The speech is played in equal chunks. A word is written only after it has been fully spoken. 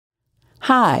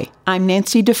Hi, I'm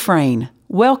Nancy Dufresne.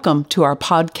 Welcome to our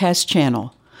podcast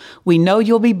channel. We know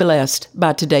you'll be blessed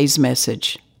by today's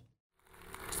message.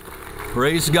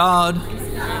 Praise God.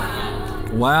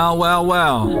 Wow, wow,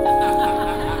 wow.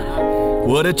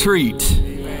 What a treat.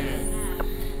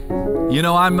 You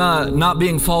know, I'm not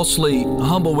being falsely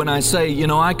humble when I say,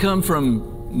 I come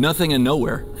from nothing and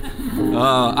nowhere.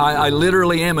 I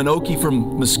literally am an Okie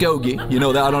from Muskogee. I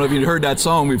don't know if you've heard that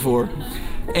song before.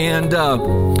 And,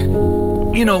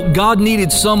 God needed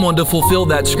someone to fulfill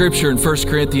that scripture in 1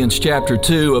 Corinthians chapter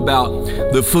 2 about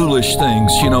the foolish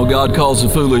things. God calls the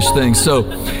foolish things. So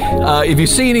if you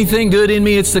see anything good in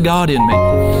me, it's the God in me.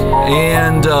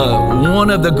 And one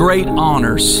of the great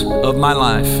honors of my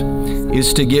life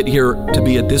is to get here, to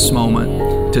be at this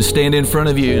moment, to stand in front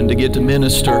of you and to get to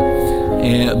minister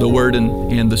and the Word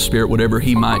and the Spirit, whatever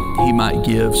He might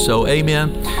give. So,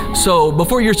 amen. So,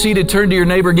 before you're seated, turn to your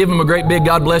neighbor, give him a great big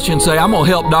God bless you, and say, I'm going to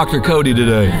help Dr. Cody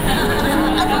today.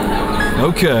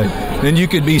 Okay, then you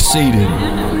could be seated.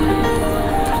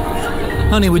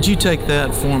 Honey, would you take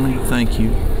that for me? Thank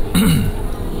you.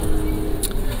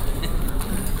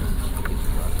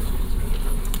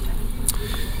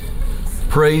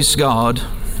 Praise God.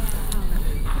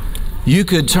 You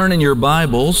could turn in your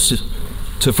Bibles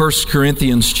to 1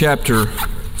 Corinthians chapter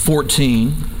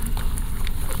 14.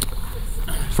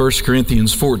 1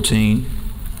 Corinthians 14.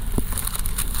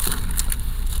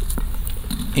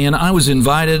 And I was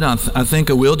invited, I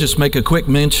think I will just make a quick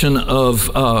mention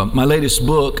of my latest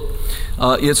book.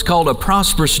 It's called A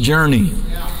Prosperous Journey.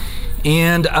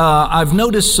 And I've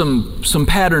noticed some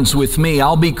patterns with me.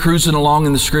 I'll be cruising along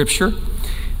in the Scripture,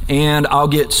 and I'll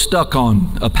get stuck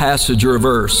on a passage or a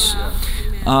verse.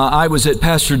 I was at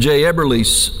Pastor Jay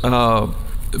Eberly's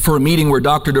for a meeting where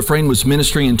Dr. Dufresne was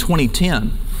ministering in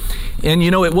 2010. And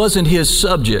it wasn't his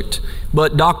subject,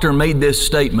 but Doctor made this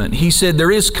statement. He said,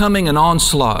 there is coming an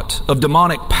onslaught of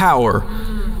demonic power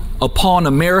upon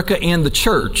America and the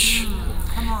church.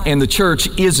 And the church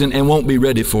isn't and won't be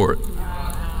ready for it.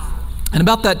 And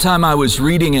about that time I was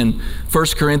reading in 1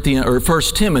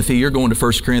 Timothy, you're going to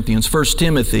 1 Corinthians, 1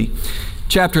 Timothy,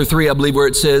 chapter 3, I believe, where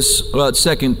it says,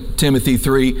 2 Timothy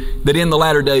 3, that in the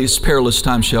latter days perilous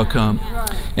times shall come.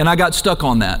 And I got stuck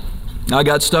on that. I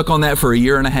got stuck on that for a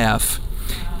year and a half.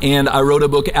 And I wrote a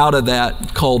book out of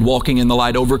that called Walking in the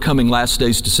Light, Overcoming Last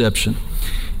Days Deception.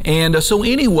 And so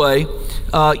anyway,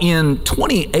 in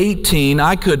 2018,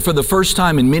 I could, for the first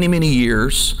time in many, many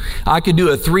years, I could do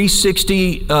a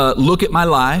 360 look at my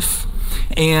life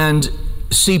and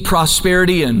see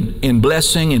prosperity and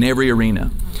blessing in every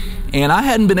arena. And I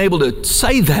hadn't been able to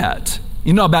say that,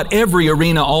 about every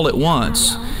arena all at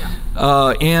once.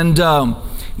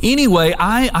 Anyway,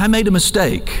 I made a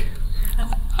mistake.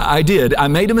 I did. I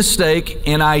made a mistake,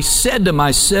 and I said to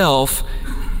myself,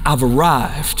 I've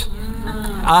arrived.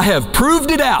 I have proved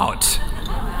it out.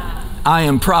 I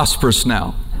am prosperous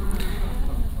now.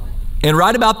 And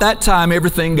right about that time,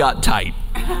 everything got tight.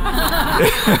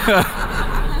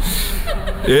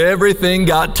 Everything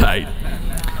got tight.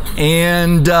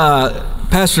 And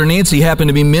Pastor Nancy happened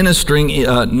to be ministering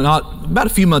about a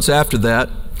few months after that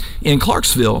in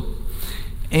Clarksville.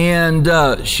 And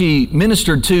she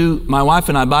ministered to my wife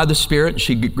and I by the Spirit.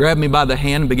 She grabbed me by the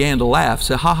hand and began to laugh.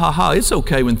 Said, ha, ha, ha, it's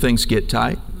okay when things get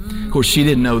tight. Of course, she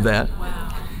didn't know that.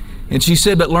 And she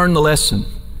said, but learn the lesson.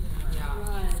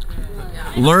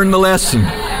 Learn the lesson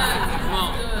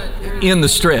in the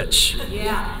stretch.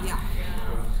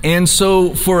 And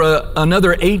so for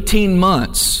another 18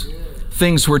 months,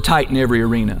 things were tight in every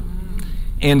arena.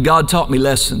 And God taught me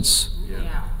lessons.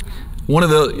 One of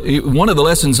the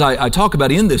lessons I talk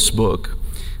about in this book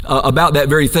about that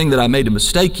very thing that I made a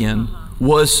mistake in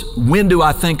was, when do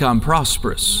I think I'm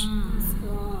prosperous?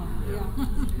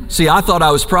 See, I thought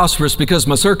I was prosperous because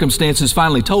my circumstances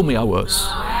finally told me I was.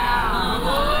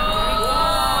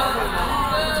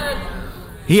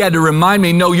 He had to remind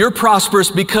me, no, you're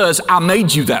prosperous because I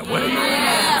made you that way.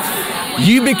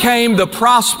 You became the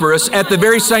prosperous at the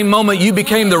very same moment you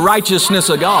became the righteousness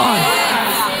of God.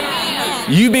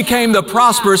 You became the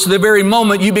prosperous the very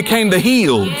moment you became the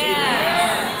healed.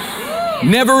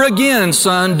 Never again,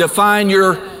 son, define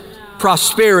your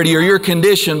prosperity or your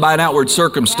condition by an outward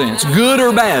circumstance, good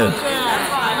or bad.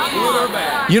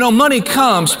 Money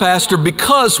comes, Pastor,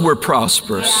 because we're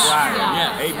prosperous.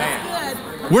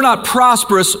 We're not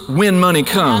prosperous when money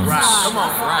comes.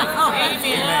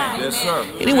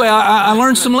 Anyway, I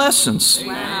learned some lessons.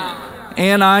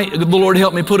 And the Lord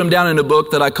helped me put them down in a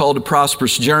book that I called A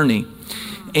Prosperous Journey.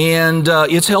 And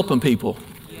it's helping people.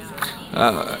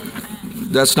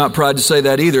 That's not pride to say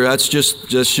that either. That's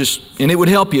just, and it would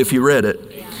help you if you read it.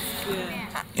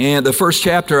 And the first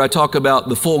chapter, I talk about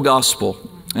the full gospel.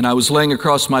 And I was laying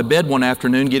across my bed one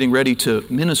afternoon getting ready to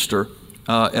minister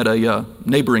at a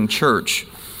neighboring church.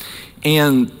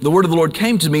 And the word of the Lord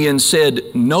came to me and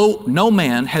said, no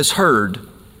man has heard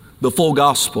the full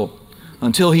gospel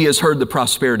until he has heard the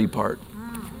prosperity part.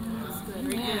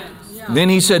 Then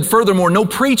he said, furthermore, no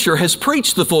preacher has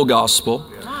preached the full gospel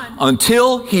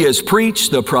until he has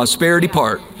preached the prosperity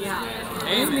part.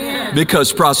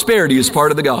 Because prosperity is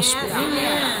part of the gospel.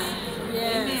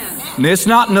 And it's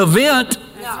not an event.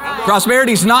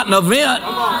 Prosperity is not an event.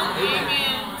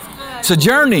 It's a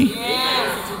journey.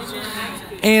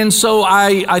 And so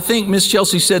I think Miss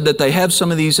Chelsea said that they have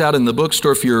some of these out in the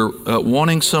bookstore if you're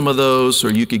wanting some of those,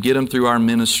 or you could get them through our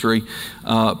ministry.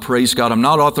 Praise God. I'm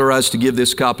not authorized to give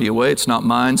this copy away. It's not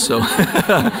mine, so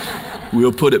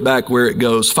we'll put it back where it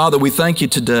goes. Father, we thank you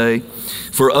today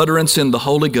for utterance in the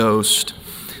Holy Ghost.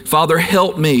 Father,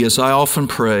 help me as I often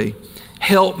pray.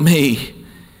 Help me,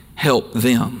 help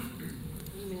them.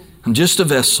 I'm just a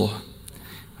vessel.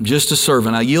 I'm just a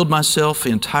servant. I yield myself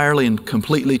entirely and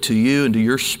completely to you and to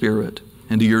your Spirit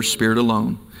and to your Spirit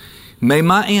alone. May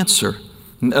my answer,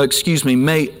 may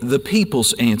the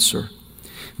people's answer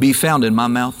be found in my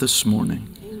mouth this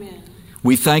morning. Amen.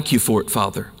 We thank you for it,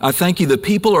 Father. I thank you the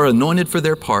people are anointed for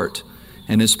their part,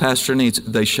 and as Pastor needs,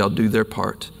 they shall do their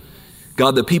part.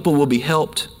 God, the people will be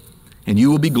helped and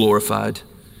you will be glorified.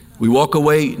 We walk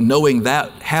away knowing that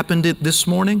happened this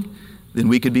morning, then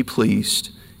we could be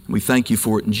pleased. We thank you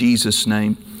for it in Jesus'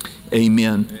 name.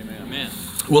 Amen. Amen.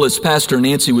 Well, as Pastor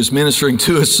Nancy was ministering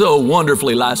to us so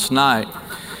wonderfully last night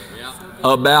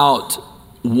about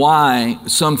why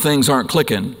some things aren't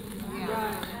clicking.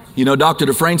 You know, Dr.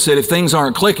 Dufresne said if things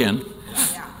aren't clicking,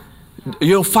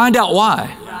 you'll find out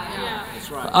why.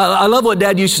 I love what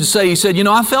Dad used to say. He said,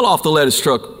 I fell off the lettuce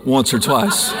truck once or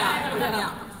twice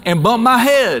and bumped my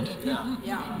head.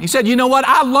 He said, you know what?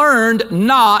 I learned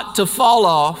not to fall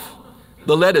off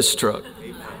the lettuce truck.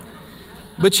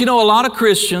 But a lot of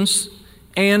Christians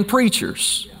and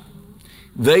preachers,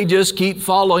 they just keep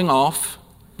falling off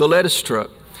the lettuce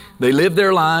truck. They live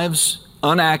their lives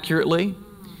unaccurately.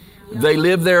 They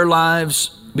live their lives,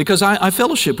 because I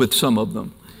fellowship with some of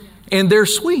them, and they're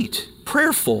sweet,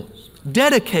 prayerful,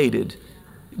 dedicated,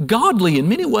 godly in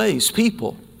many ways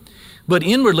people, but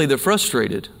inwardly they're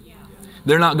frustrated.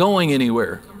 They're not going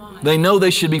anywhere. They know they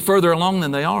should be further along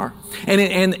than they are.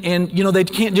 And they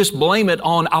can't just blame it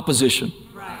on opposition.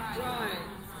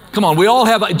 Come on, we all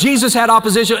have, Jesus had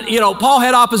opposition, Paul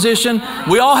had opposition,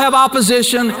 we all have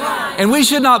opposition, and we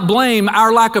should not blame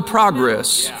our lack of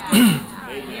progress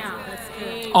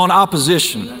on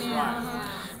opposition.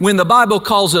 When the Bible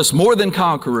calls us more than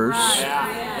conquerors,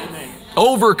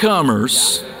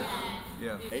 overcomers,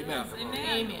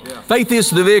 faith is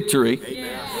the victory.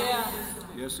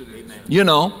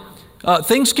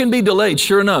 Things can be delayed,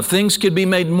 sure enough. Things could be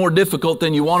made more difficult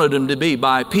than you wanted them to be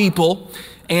by people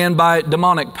and by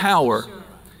demonic power.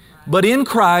 But in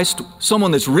Christ,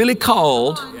 someone that's really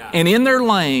called and in their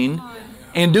lane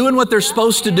and doing what they're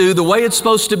supposed to do the way it's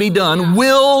supposed to be done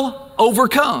will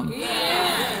overcome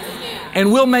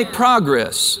and will make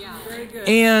progress.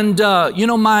 And,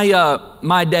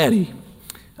 my daddy,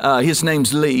 his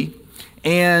name's Lee.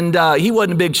 And he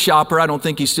wasn't a big shopper. I don't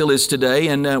think he still is today.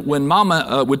 And when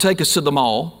Mama would take us to the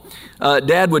mall,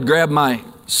 Dad would grab my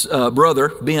brother,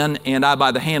 Ben, and I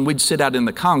by the hand. We'd sit out in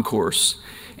the concourse.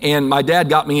 And my dad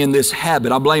got me in this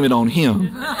habit. I blame it on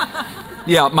him.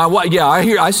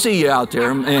 I see you out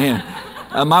there. Man.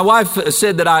 My wife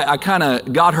said that I kind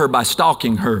of got her by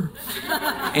stalking her.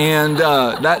 And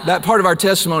that part of our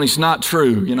testimony is not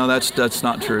true. That's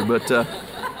not true.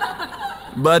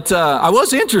 But I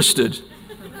was interested.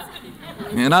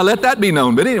 And I let that be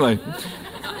known. But anyway,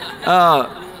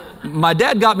 my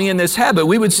dad got me in this habit.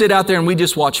 We would sit out there and we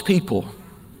just watch people.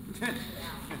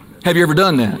 Have you ever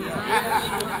done that?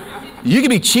 You can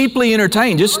be cheaply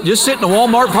entertained. Just sit in a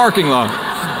Walmart parking lot.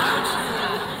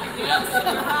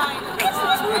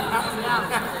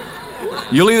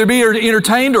 You'll either be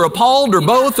entertained or appalled or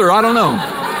both, or I don't know.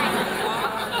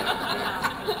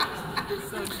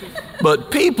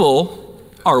 But people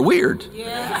are weird.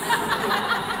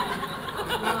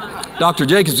 Dr.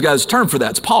 Jacobs got his term for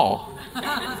that. It's Paul.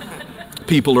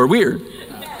 People are weird.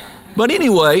 But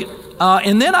anyway,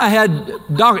 and then I had,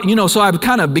 so I've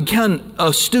kind of become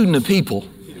a student of people.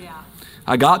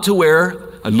 I got to where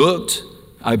I looked,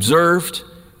 I observed,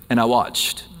 and I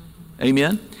watched.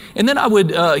 Amen? And then I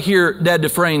would hear Dad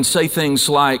Dufresne say things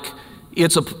like,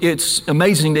 it's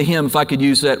amazing to him, if I could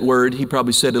use that word, he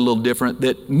probably said it a little different,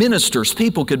 that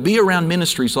people could be around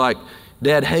ministries like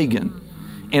Dad Hagin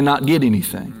and not get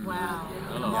anything. Wow.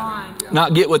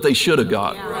 Not get what they should have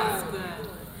got.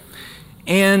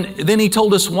 And then he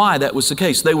told us why that was the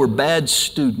case. They were bad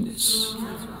students.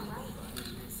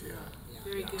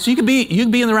 So you could be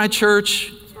in the right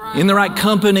church, in the right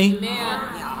company,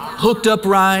 hooked up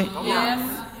right,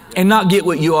 and not get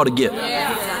what you ought to get.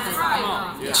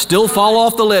 Still fall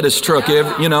off the lettuce truck,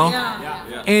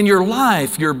 and your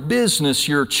life, your business,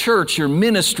 your church, your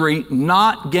ministry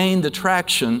not gain the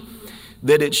traction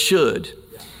that it should.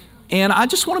 And I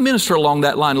just want to minister along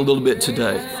that line a little bit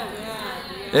today.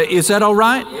 Is that all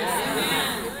right?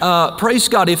 Praise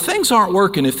God. If things aren't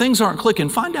working, if things aren't clicking,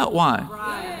 find out why.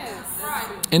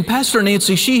 And Pastor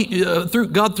Nancy, she,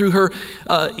 through her,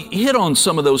 hit on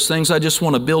some of those things. I just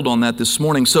want to build on that this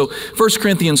morning. So 1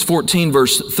 Corinthians 14,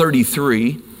 verse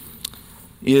 33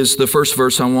 is the first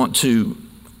verse I want to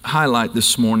highlight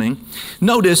this morning.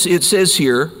 Notice it says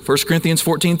here, 1 Corinthians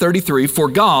 14, 33, for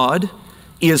God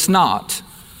is not.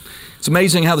 It's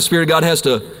amazing how the Spirit of God has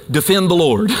to defend the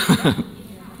Lord.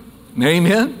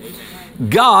 Amen?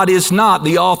 God is not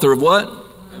the author of what?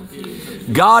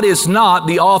 God is not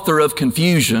the author of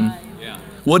confusion.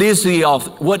 What is He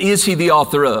the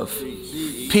author of?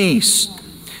 Peace.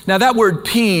 Now that word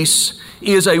peace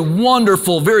is a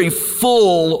wonderful, very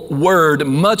full word,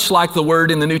 much like the word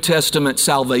in the New Testament,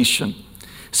 salvation.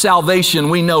 Salvation,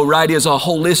 we know, right, is a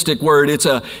holistic word. It's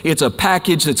a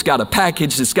package that's got a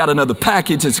package that's got another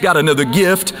package that's got another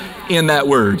gift in that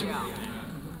word.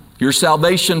 Your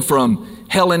salvation from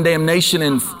hell and damnation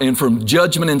and from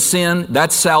judgment and sin,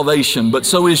 that's salvation. But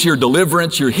so is your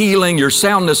deliverance, your healing, your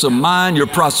soundness of mind, your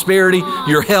prosperity,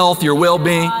 your health, your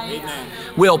well-being.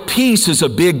 Well, peace is a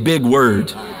big, big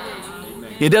word.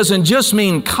 It doesn't just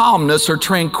mean calmness or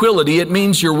tranquility. It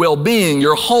means your well-being,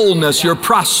 your wholeness, your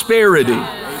prosperity.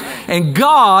 And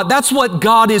God, that's what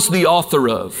God is the author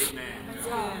of.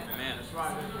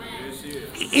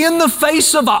 In the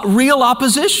face of real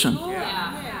opposition.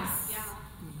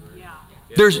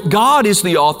 God is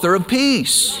the author of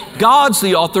peace. God's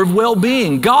the author of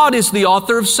well-being. God is the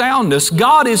author of soundness.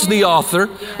 God is the author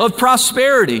of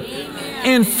prosperity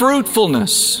and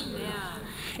fruitfulness.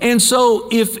 And so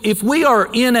if we are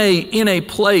in a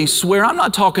place where, I'm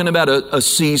not talking about a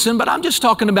season, but I'm just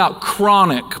talking about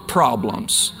chronic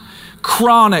problems,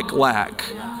 chronic lack,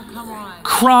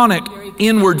 chronic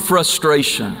inward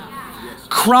frustration,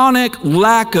 chronic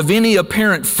lack of any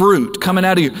apparent fruit coming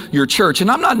out of your church.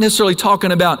 And I'm not necessarily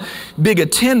talking about big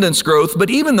attendance growth, but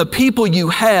even the people you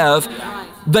have,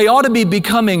 they ought to be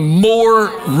becoming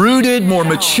more rooted, more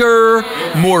mature,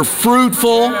 more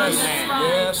fruitful.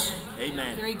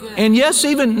 And yes,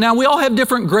 even now we all have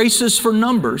different graces for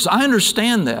numbers. I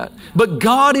understand that. But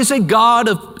God is a God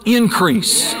of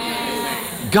increase.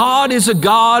 God is a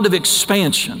God of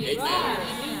expansion.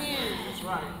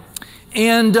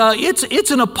 And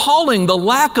it's an appalling, the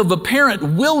lack of apparent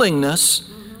willingness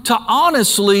to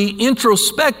honestly,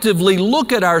 introspectively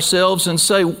look at ourselves and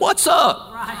say, what's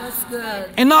up? That's good.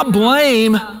 And not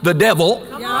blame the devil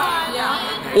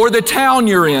or the town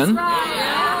you're in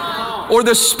or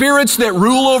the spirits that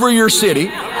rule over your city.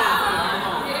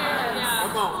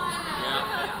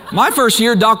 My first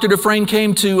year, Dr. Dufresne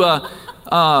came to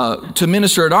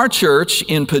minister at our church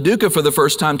in Paducah for the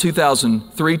first time,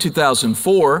 2003,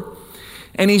 2004.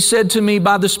 And he said to me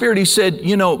by the Spirit, he said,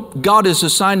 God has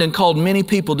assigned and called many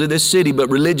people to this city, but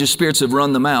religious spirits have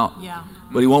run them out. Yeah.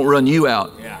 But He won't run you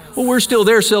out. Yeah. Well, we're still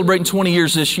there celebrating 20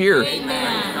 years this year. Amen.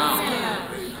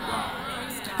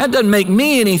 That doesn't make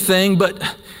me anything, but,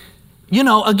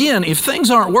 again, if things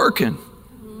aren't working,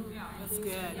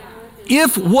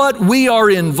 if what we are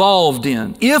involved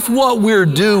in, if what we're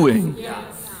doing,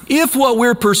 if what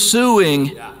we're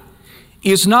pursuing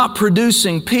is not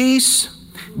producing peace,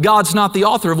 God's not the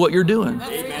author of what you're doing.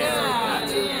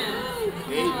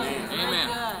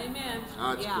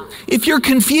 If you're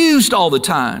confused all the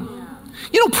time,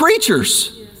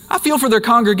 preachers, I feel for their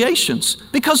congregations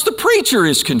because the preacher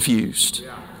is confused.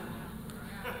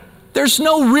 There's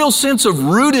no real sense of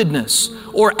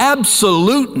rootedness or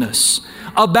absoluteness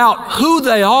about who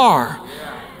they are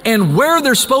and where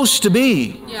they're supposed to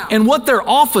be and what their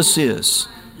office is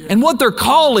and what their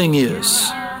calling is.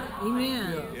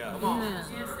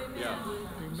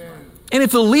 And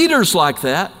if the leader's like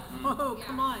that,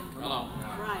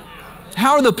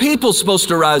 how are the people supposed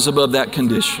to rise above that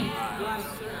condition?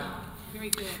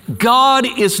 God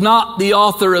is not the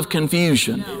author of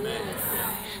confusion.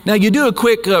 Now, you do a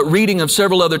quick reading of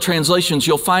several other translations,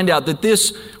 you'll find out that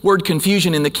this word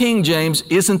confusion in the King James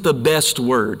isn't the best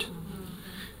word.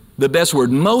 The best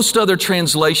word. Most other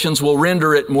translations will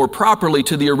render it more properly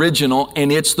to the original,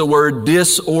 and it's the word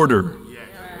disorder.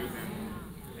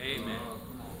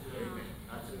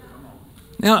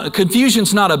 Now,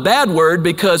 confusion's not a bad word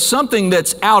because something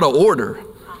that's out of order,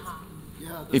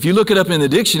 if you look it up in the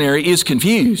dictionary, is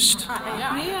confused.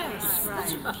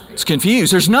 It's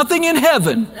confused. There's nothing in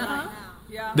heaven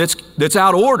that's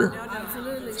out of order.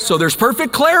 So there's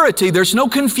perfect clarity. There's no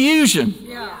confusion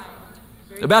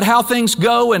about how things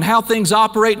go and how things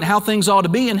operate and how things ought to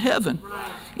be in heaven,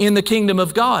 in the kingdom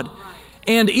of God.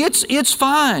 And it's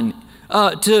fine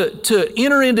to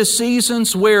enter into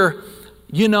seasons where,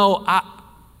 you know,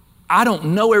 I don't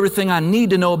know everything I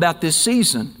need to know about this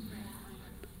season.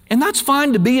 And that's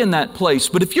fine to be in that place.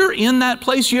 But if you're in that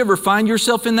place, you ever find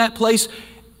yourself in that place,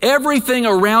 everything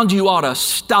around you ought to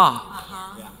stop.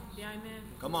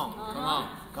 Come on, come on,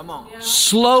 come on.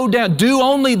 Slow down. Do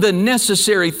only the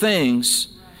necessary things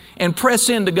and press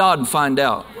into God and find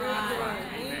out.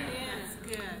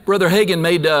 Brother Hagin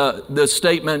made the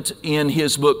statement in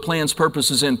his book, Plans,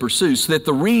 Purposes, and Pursuits, that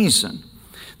the reason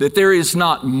that there is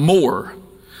not more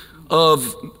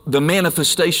of the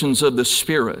manifestations of the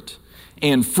Spirit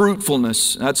and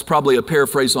fruitfulness, that's probably a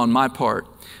paraphrase on my part,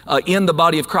 in the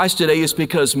body of Christ today is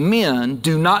because men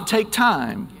do not take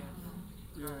time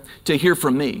to hear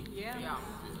from me.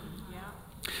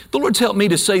 The Lord's helped me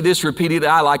to say this repeatedly.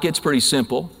 I like it. It's pretty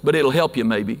simple, but it'll help you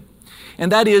maybe. And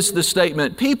that is the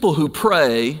statement, people who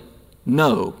pray,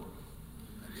 know.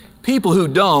 People who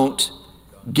don't,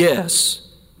 guess.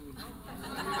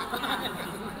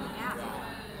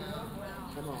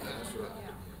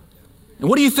 And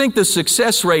what do you think the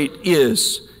success rate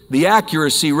is, the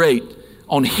accuracy rate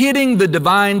on hitting the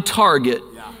divine target,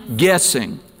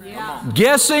 guessing?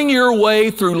 Guessing your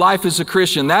way through life as a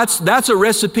Christian. That's a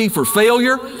recipe for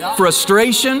failure,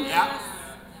 frustration,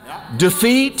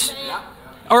 defeat,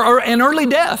 or an early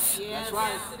death.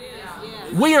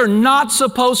 We are not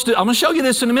supposed to, I'm going to show you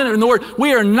this in a minute in the Word,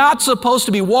 we are not supposed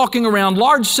to be walking around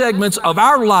large segments of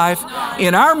our life,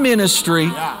 in our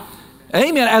ministry,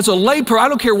 amen, as a layperson, I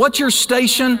don't care what your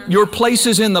station, your place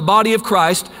is in the body of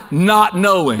Christ, not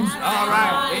knowing. All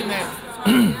right,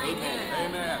 amen.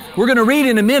 We're going to read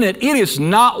in a minute, it is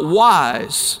not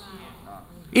wise.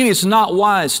 It is not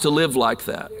wise to live like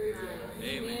that.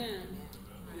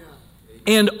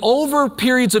 And over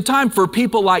periods of time, for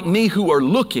people like me who are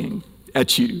looking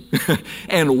at you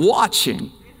and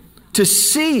watching to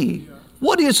see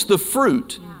what is the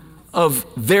fruit of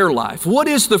their life, what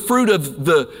is the fruit of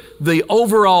the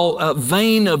overall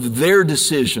vein of their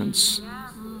decisions,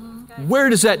 where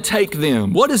does that take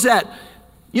them? What is that?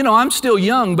 You know, I'm still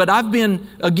young, but I've been,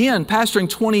 again, pastoring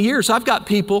 20 years. I've got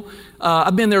people,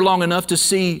 I've been there long enough to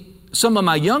see some of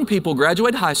my young people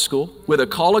graduate high school with a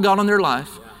call of God on their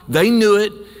life. They knew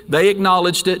it, they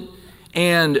acknowledged it,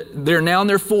 and they're now in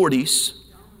their 40s,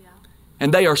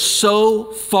 and they are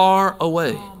so far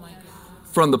away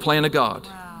from the plan of God.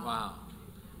 Wow.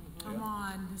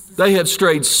 They have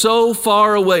strayed so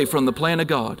far away from the plan of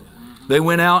God. They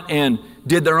went out and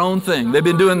did their own thing. They've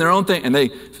been doing their own thing, and they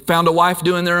found a wife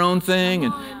doing their own thing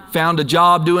and found a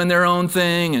job doing their own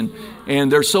thing,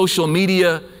 and their social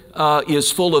media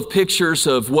is full of pictures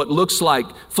of what looks like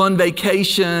fun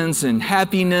vacations and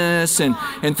happiness and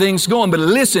things going. But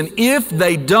listen, if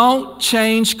they don't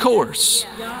change course,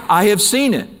 I have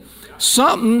seen it,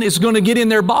 something is going to get in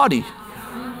their body.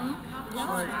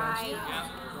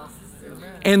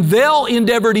 And they'll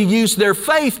endeavor to use their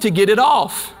faith to get it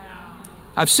off.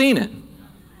 I've seen it.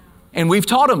 And we've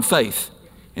taught them faith.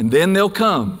 And then they'll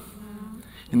come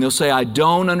and they'll say, I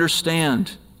don't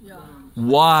understand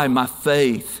why my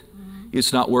faith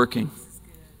is not working.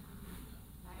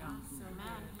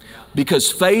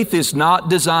 Because faith is not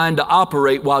designed to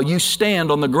operate while you stand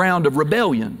on the ground of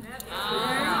rebellion.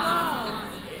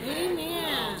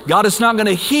 God is not going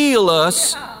to heal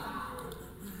us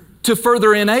to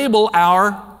further enable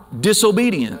our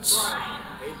disobedience.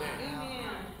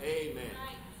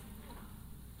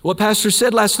 What Pastor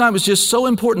said last night was just so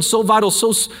important, so vital,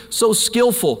 so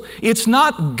skillful. It's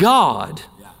not God.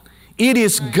 It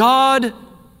is God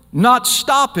not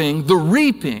stopping the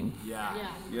reaping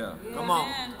Come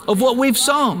on. of what we've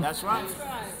sown. That's right.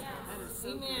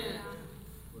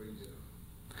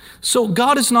 So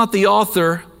God is not the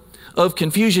author of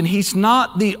confusion. He's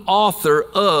not the author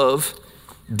of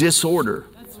disorder.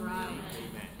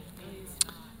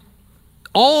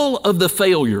 All of the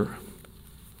failure.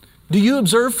 Do you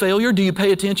observe failure? Do you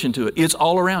pay attention to it? It's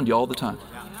all around you all the time.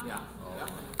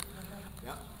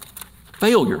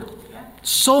 Failure.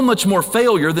 So much more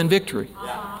failure than victory.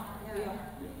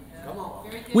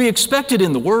 We expect it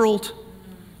in the world,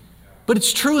 but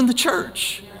it's true in the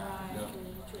church.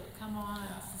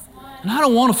 And I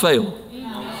don't want to fail.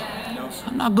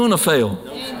 I'm not going to fail.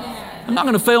 I'm not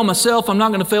going to fail myself. I'm not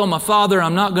going to fail my father.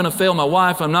 I'm not going to fail my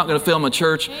wife. I'm not going to fail my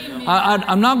church.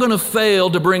 I'm not going to fail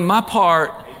to bring my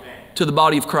part to the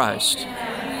body of Christ.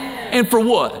 And for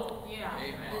what?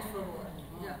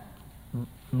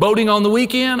 Boating on the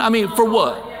weekend? I mean, for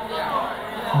what?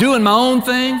 Doing my own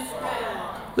thing?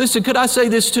 Listen, could I say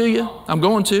this to you? I'm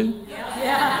going to.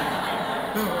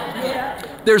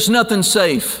 There's nothing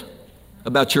safe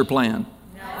about your plan.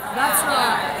 That's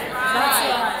right. That's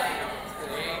right.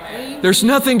 There's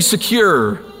nothing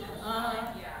secure.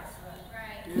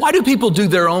 Why do people do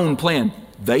their own plan?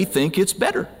 They think it's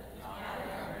better.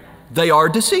 They are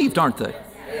deceived, aren't they?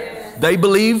 They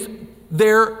believe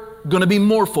they're going to be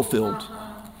more fulfilled,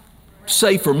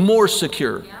 safer, more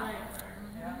secure.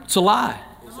 It's a lie.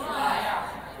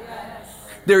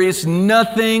 There is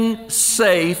nothing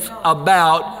safe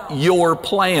about your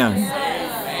plan.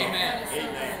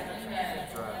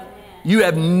 You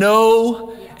have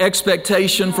no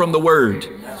expectation from the Word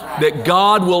that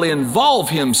God will involve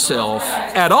Himself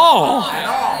at all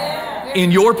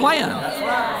in your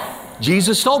plan.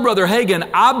 Jesus told Brother Hagin,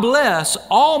 I bless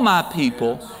all my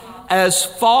people as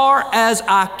far as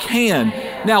I can.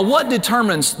 Now, what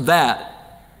determines that?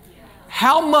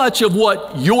 How much of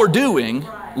what you're doing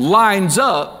lines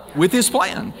up with His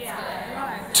plan?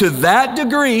 To that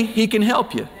degree, He can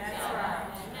help you.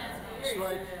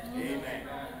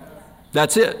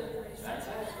 That's it.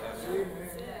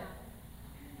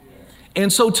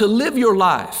 And so to live your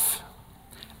life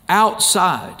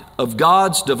outside of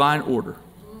God's divine order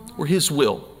or His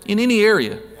will in any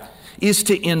area is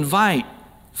to invite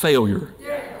failure.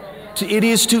 It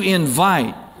is to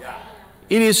invite.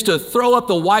 It is to throw up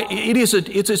the white.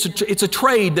 It's a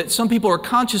trade that some people are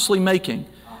consciously making.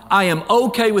 I am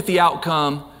okay with the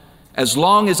outcome as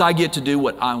long as I get to do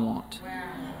what I want.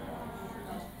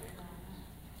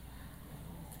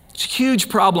 It's a huge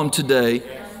problem today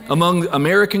among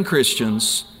American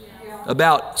Christians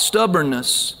about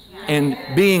stubbornness and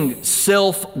being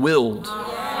self-willed.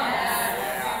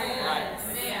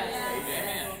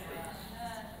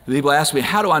 People ask me,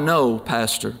 how do I know,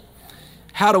 Pastor?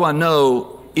 How do I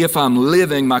know if I'm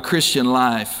living my Christian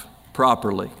life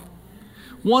properly?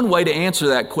 One way to answer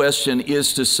that question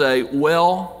is to say,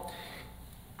 well,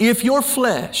 if your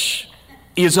flesh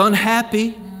is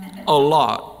unhappy a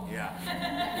lot,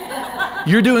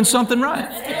 you're doing something right.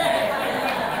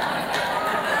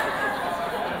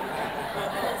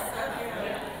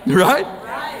 Right?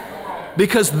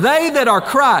 Because they that are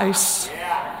Christ's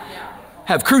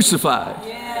have crucified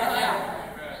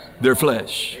their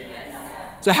flesh.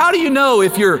 So how do you know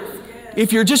if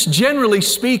you're just generally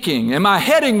speaking, am I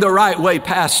heading the right way,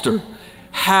 Pastor?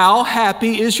 How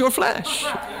happy is your flesh?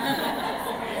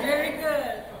 Very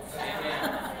good.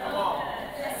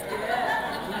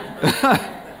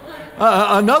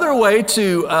 Another way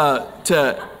to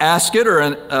ask it or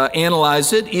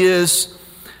analyze it is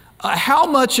how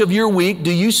much of your week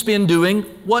do you spend doing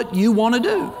what you want to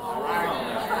do?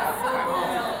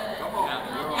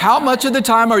 How much of the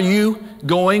time are you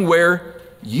going where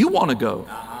you want to go?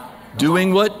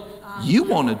 Doing what you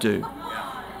want to do?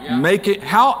 Make it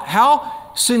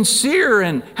how sincere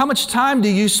and how much time do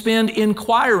you spend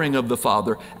inquiring of the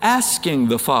Father, asking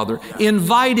the Father,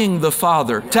 inviting the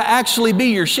Father to actually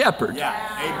be your shepherd?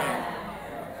 I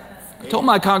told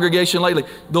my congregation lately,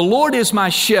 the Lord is my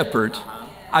shepherd,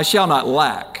 I shall not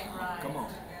lack.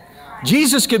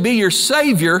 Jesus could be your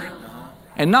Savior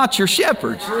and not your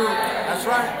shepherd. That's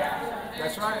right.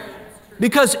 That's right.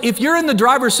 Because if you're in the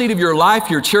driver's seat of your life,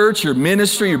 your church, your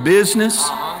ministry, your business,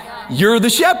 you're the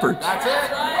shepherd. That's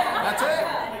it. That's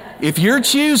it. If you're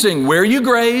choosing where you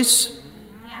graze,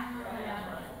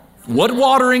 what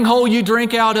watering hole you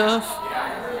drink out of,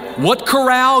 what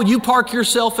corral you park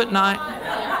yourself at night,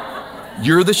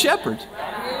 you're the shepherd.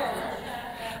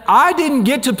 I didn't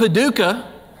get to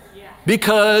Paducah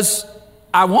because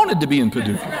I wanted to be in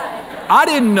Paducah. I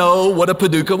didn't know what a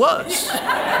Paducah was.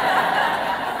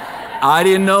 I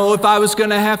didn't know if I was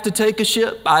going to have to take a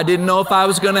ship. I didn't know if I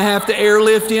was going to have to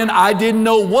airlift in. I didn't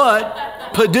know what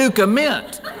Paducah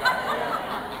meant.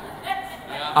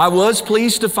 I was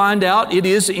pleased to find out it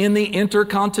is in the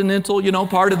intercontinental,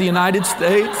 part of the United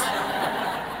States,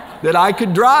 that I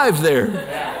could drive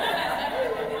there.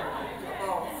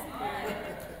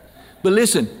 But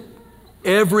listen,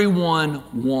 everyone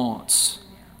wants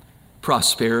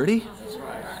prosperity.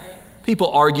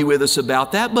 People argue with us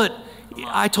about that, but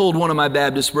I told one of my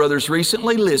Baptist brothers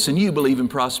recently, listen, you believe in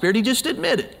prosperity, just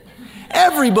admit it.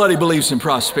 Everybody believes in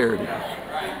prosperity.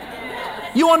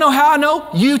 You want to know how I know?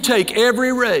 You take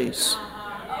every raise.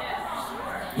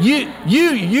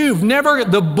 You've never,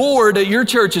 the board at your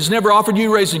church has never offered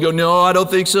you a raise and you go, no, I don't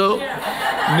think so.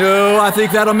 No, I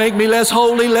think that'll make me less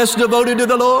holy, less devoted to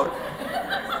the Lord.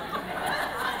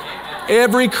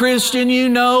 Every Christian you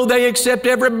know, they accept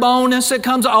every bonus that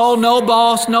comes. Oh, no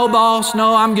boss,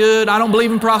 no, I'm good. I don't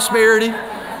believe in prosperity.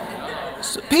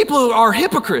 People are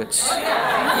hypocrites.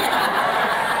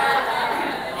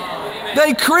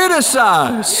 They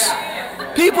criticize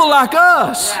people like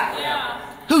us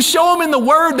who show them in the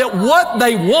Word that what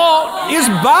they want is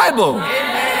Bible.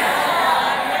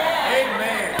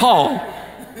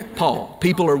 Paul,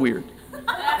 people are weird.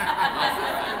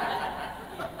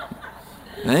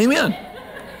 Amen.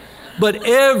 But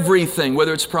everything,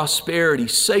 whether it's prosperity,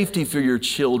 safety for your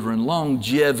children,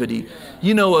 longevity,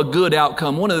 a good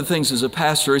outcome. One of the things as a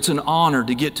pastor, it's an honor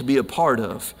to get to be a part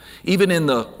of, even in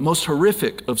the most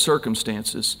horrific of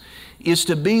circumstances, is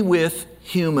to be with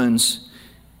humans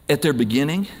at their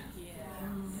beginning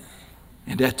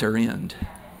and at their end.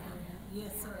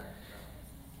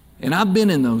 And I've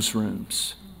been in those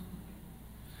rooms.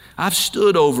 I've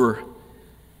stood over,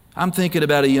 I'm thinking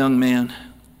about a young man,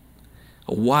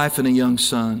 a wife and a young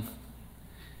son,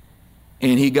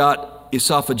 and he got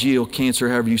esophageal cancer,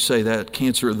 however you say that,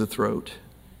 cancer of the throat.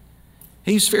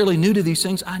 He's fairly new to these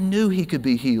things. I knew he could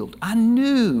be healed. I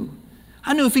knew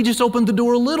if he just opened the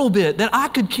door a little bit that I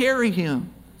could carry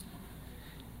him.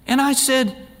 And I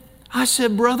said,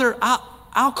 brother,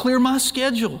 I'll clear my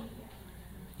schedule.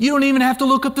 You don't even have to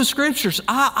look up the scriptures.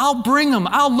 I'll bring them.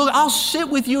 I'll sit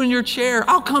with you in your chair.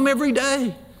 I'll come every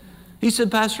day. He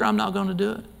said, Pastor, I'm not going to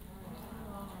do it.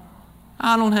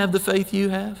 I don't have the faith you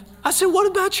have. I said, what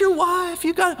about your wife?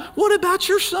 What about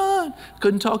your son?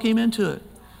 Couldn't talk him into it.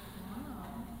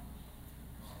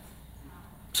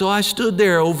 So I stood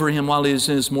there over him while he was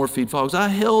in his morphine fogs. I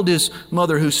held his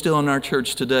mother, who's still in our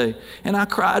church today, and I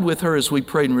cried with her as we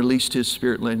prayed and released his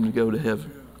spirit, letting him go to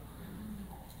heaven.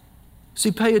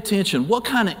 See, pay attention. What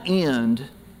kind of end,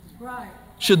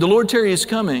 should the Lord tarry his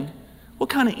coming,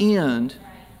 what kind of end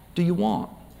do you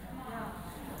want?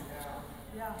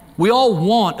 We all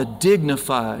want a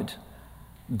dignified,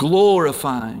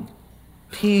 glorifying,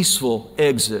 peaceful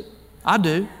exit. I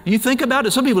do. You think about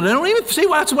it. Some people, they don't even see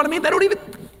that's what I mean. They don't even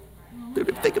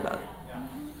think about it.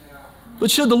 But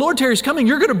should the Lord tarry his coming,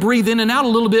 you're going to breathe in and out a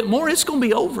little bit more. It's going to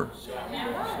be over.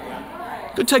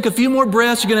 You're going to take a few more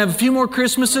breaths. You're going to have a few more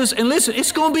Christmases. And listen,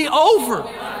 it's going to be over.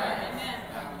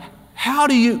 How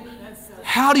do you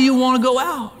want to go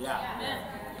out?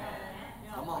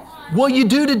 What you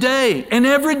do today and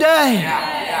every day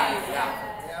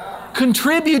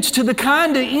contributes to the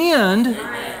kind of end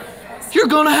you're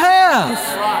going to have.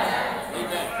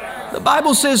 The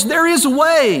Bible says there is a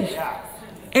way,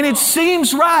 and it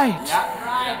seems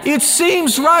right. It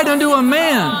seems right unto a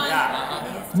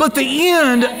man, but the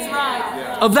end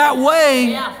of that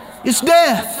way is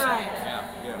death.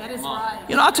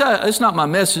 I'll tell you, it's not my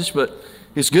message, but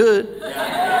it's good.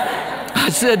 I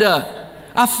said,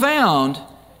 I found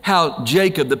how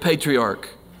Jacob, the patriarch,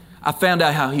 I found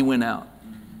out how he went out.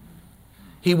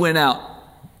 He went out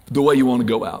the way you want to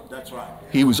go out. That's right.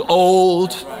 He was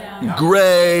old,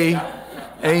 gray,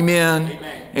 amen,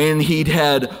 and he'd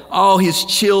had all his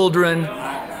children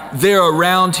there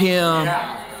around him,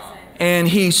 and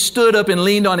he stood up and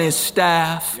leaned on his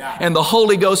staff, and the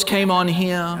Holy Ghost came on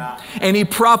him, and he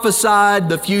prophesied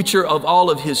the future of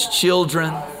all of his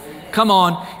children. Come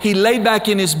on. He laid back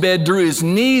in his bed, drew his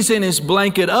knees in his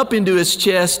blanket up into his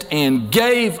chest, and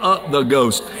gave up the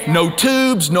ghost. No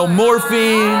tubes, no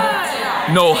morphine,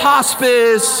 no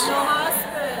hospice,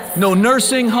 no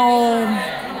nursing home.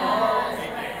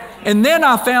 And then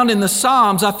I found in the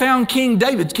Psalms, I found King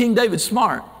David. King David's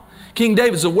smart. King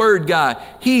David's a word guy.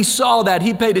 He saw that.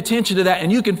 He paid attention to that.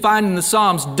 And you can find in the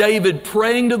Psalms, David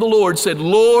praying to the Lord said,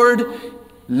 Lord,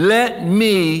 let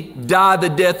me die the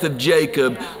death of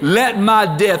Jacob. Let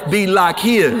my death be like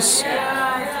his.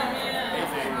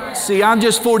 See, I'm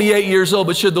just 48 years old,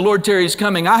 but should the Lord tarry his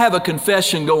coming, I have a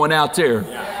confession going out there.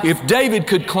 If David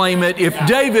could claim it, if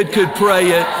David could pray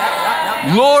it,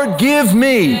 Lord, give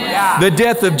me the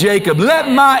death of Jacob.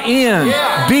 Let my end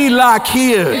be like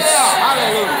his.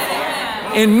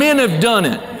 And men have done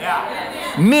it.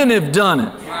 Men have done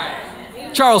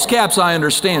it. Charles Capps, I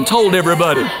understand, told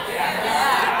everybody.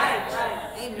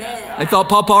 They thought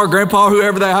Papa or Grandpa,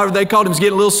 however they called him, was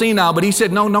getting a little senile. But he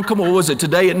said, no, come on, what was it,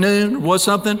 today at noon? Was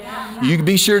something? You can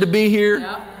be sure to be here.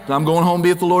 I'm going home to be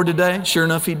with the Lord today. Sure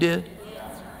enough, he did.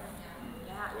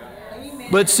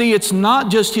 But see, it's not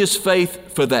just his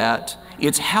faith for that.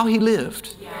 It's how he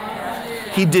lived.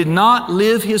 He did not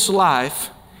live his life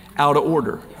out of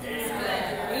order.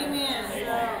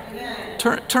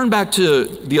 Turn back to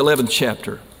the 11th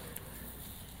chapter.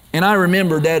 And I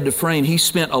remember Dad Dufresne, he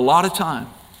spent a lot of time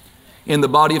in the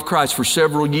body of Christ for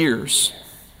several years,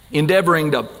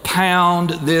 endeavoring to pound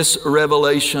this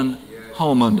revelation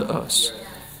home unto us.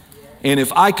 And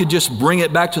if I could just bring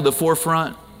it back to the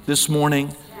forefront this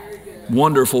morning,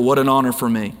 wonderful, what an honor for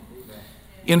me.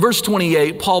 In verse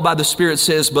 28, Paul by the Spirit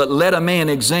says, but let a man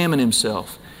examine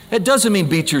himself. It doesn't mean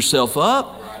beat yourself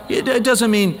up. It doesn't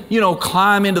mean,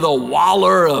 climb into the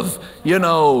waller of,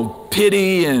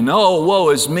 pity and, oh, woe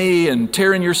is me and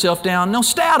tearing yourself down. No,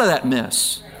 stay out of that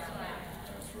mess.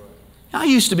 I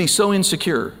used to be so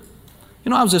insecure.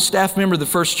 I was a staff member of the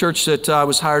first church that I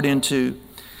was hired into.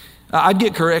 I'd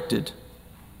get corrected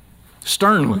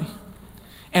sternly.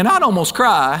 And I'd almost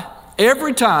cry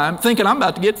every time thinking I'm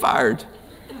about to get fired.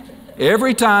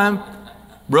 Every time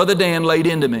Brother Dan laid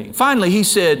into me. Finally, he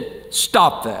said,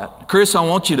 stop that. Chris, I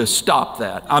want you to stop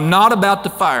that. I'm not about to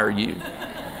fire you.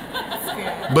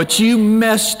 But you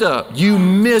messed up. You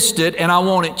missed it, and I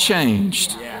want it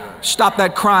changed. Stop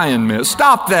that crying, miss.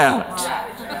 Stop that.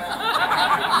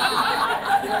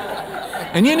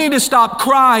 And you need to stop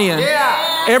crying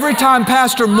every time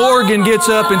Pastor Morgan gets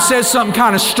up and says something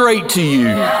kind of straight to you.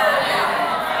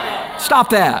 Stop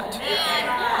that.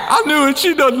 I knew it.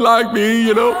 She doesn't like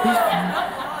me,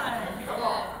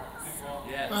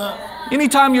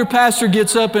 Anytime your pastor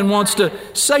gets up and wants to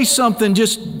say something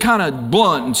just kind of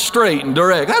blunt and straight and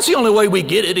direct, that's the only way we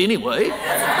get it anyway.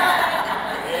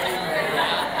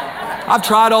 I've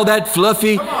tried all that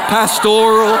fluffy,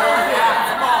 pastoral.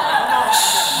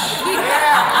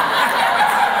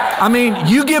 I mean,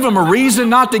 you give them a reason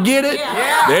not to get it,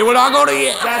 they were not going to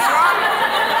get it. That's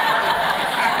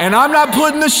right. And I'm not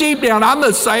putting the sheep down. I'm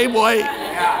the same way.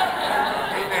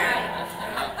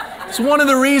 It's one of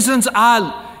the reasons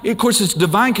of course, it's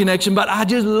divine connection, but I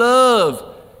just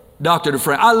love Dr.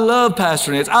 Dufresne. I love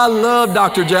Pastor Nance. I love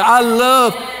Dr. J.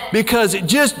 Because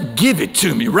just give it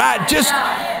to me, right?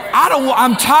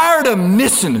 I'm tired of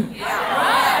missing it.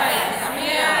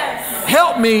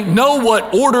 Help me know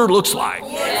what order looks like.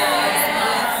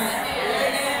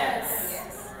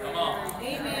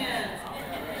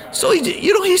 So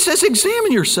he says,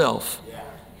 examine yourself.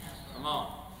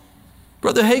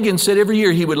 Brother Hagin said every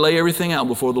year he would lay everything out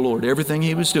before the Lord, everything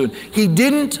he was doing. He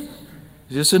didn't,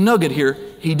 just a nugget here,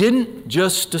 he didn't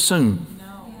just assume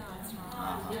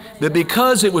that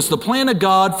because it was the plan of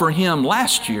God for him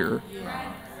last year,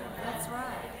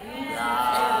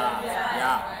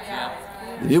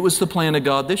 it was the plan of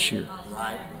God this year.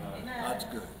 That's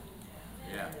good.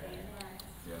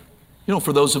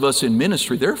 For those of us in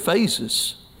ministry, there are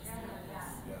phases.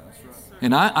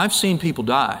 And I've seen people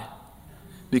die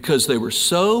because they were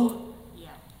so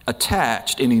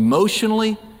attached and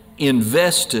emotionally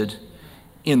invested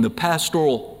in the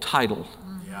pastoral title.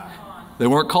 They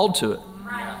weren't called to it.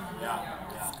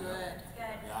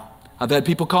 I've had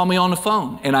people call me on the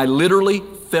phone, and I literally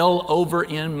fell over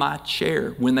in my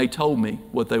chair when they told me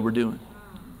what they were doing.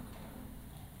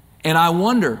 And I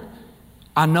wonder,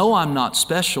 I know I'm not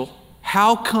special.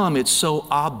 How come it's so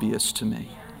obvious to me?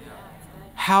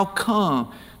 How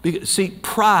come? Because, see,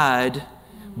 pride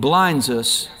blinds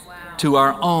us to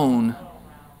our own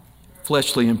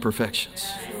fleshly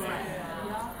imperfections.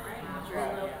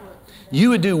 You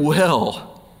would do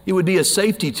well. It would be a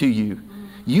safety to you.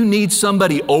 You need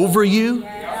somebody over you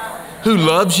who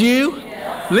loves you.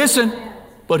 Listen,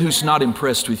 but who's not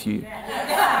impressed with you.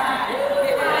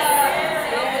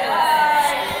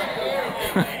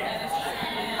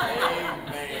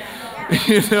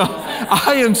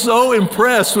 I am so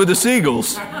impressed with the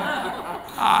Seagulls.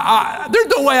 There's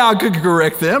no way I could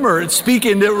correct them or speak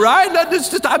into it right.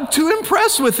 I'm too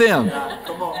impressed with them.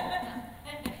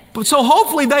 But so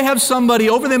hopefully they have somebody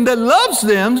over them that loves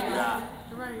them,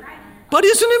 but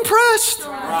isn't impressed.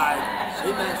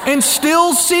 And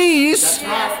still sees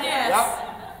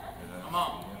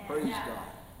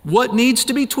what needs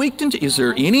to be tweaked into. Is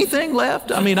there anything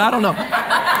left? I mean, I don't know.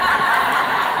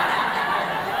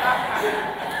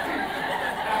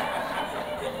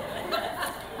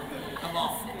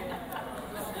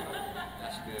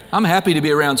 I'm happy to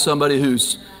be around somebody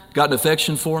who's got an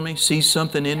affection for me, sees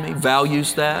something in me,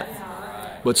 values that,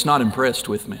 but's not impressed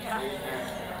with me.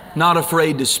 Not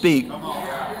afraid to speak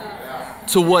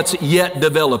to what's yet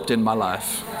developed in my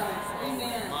life.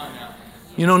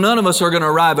 None of us are going to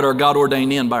arrive at our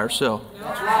God-ordained end by ourselves.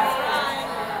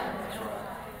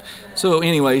 So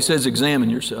anyway, he says, examine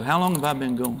yourself. How long have I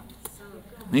been going?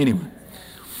 Anyway.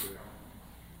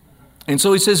 And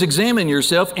so he says, examine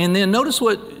yourself. And then notice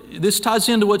what, this ties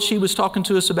into what she was talking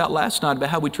to us about last night, about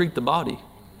how we treat the body.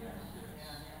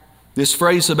 This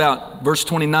phrase about verse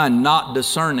 29, not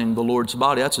discerning the Lord's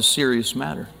body, that's a serious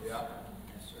matter.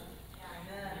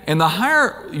 And the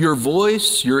higher your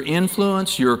voice, your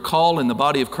influence, your call in the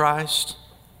body of Christ,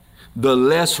 the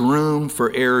less room for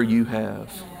error you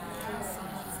have.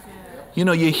 You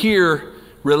know, you hear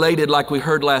related, like we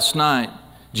heard last night,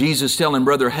 Jesus telling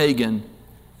Brother Hagin,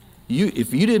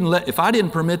 if I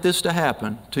didn't permit this to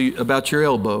happen to you about your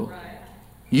elbow,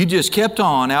 you just kept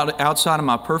on outside of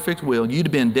my perfect will, you'd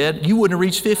have been dead. You wouldn't have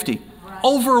reached 50.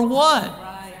 Over what?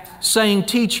 Saying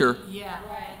teacher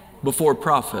before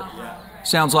prophet.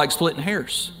 Sounds like splitting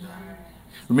hairs.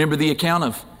 Remember the account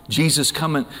of Jesus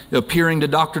appearing to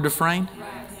Dr. Dufresne?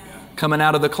 Coming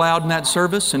out of the cloud in that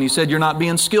service, and he said, you're not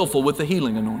being skillful with the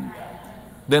healing anointing.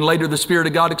 Then later the Spirit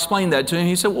of God explained that to him.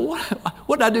 He said, well,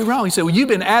 what did I do wrong? He said, well, you've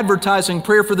been advertising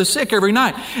prayer for the sick every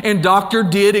night. And doctor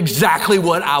did exactly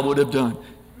what I would have done.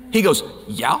 He goes,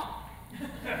 yeah?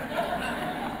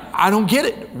 I don't get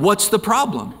it. What's the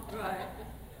problem?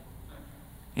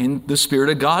 And the Spirit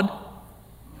of God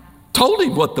told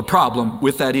him what the problem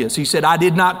with that is. He said, I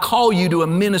did not call you to a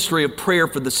ministry of prayer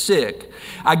for the sick.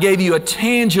 I gave you a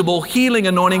tangible healing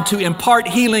anointing to impart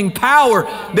healing power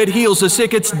that heals the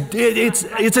sick. It's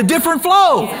a different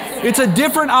flow. It's a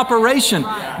different operation.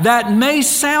 That may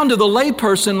sound to the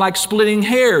layperson like splitting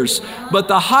hairs, but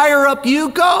the higher up you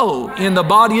go in the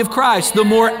body of Christ, the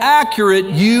more accurate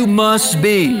you must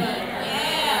be.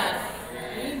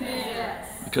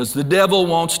 Because the devil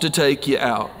wants to take you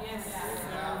out.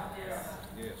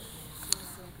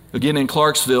 Again, in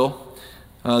Clarksville,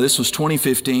 this was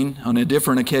 2015. On a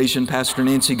different occasion, Pastor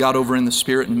Nancy got over in the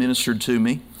Spirit and ministered to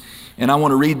me. And I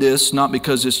want to read this, not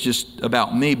because it's just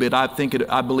about me, but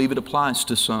I believe it applies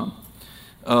to some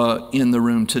in the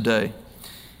room today.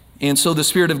 And so the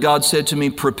Spirit of God said to me,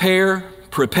 prepare,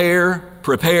 prepare,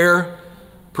 prepare,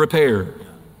 prepare.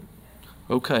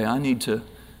 Okay, I need to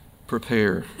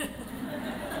prepare.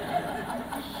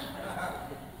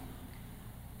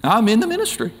 I'm in the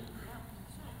ministry.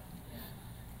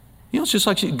 You know, it's just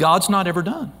like God's not ever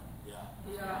done.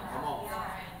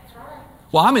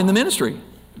 Well, I'm in the ministry.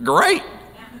 Great.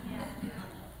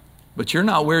 But you're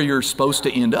not where you're supposed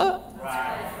to end up.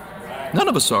 None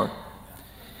of us are.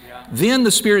 Then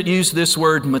the Spirit used this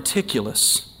word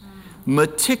meticulous.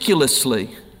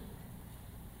 Meticulously.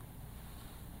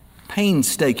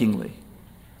 Painstakingly.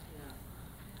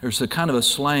 There's a kind of a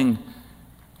slang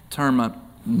term,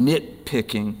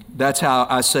 nitpicking. That's how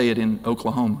I say it in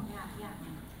Oklahoma.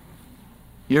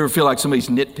 You ever feel like somebody's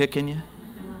nitpicking you?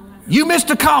 You missed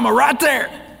a comma right there.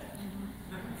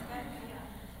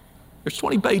 There's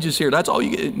 20 pages here. That's all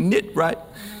you get. Nit, right?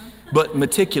 But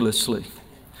meticulously.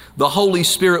 The Holy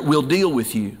Spirit will deal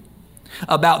with you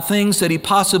about things that He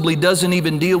possibly doesn't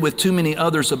even deal with too many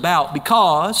others about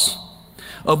because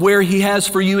of where He has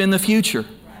for you in the future.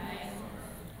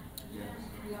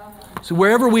 So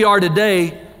wherever we are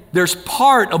today, there's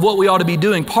part of what we ought to be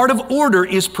doing. Part of order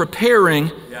is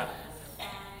preparing.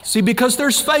 See, because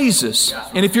there's phases.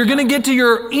 And if you're going to get to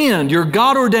your end, your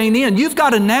God-ordained end, you've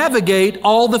got to navigate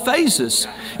all the phases.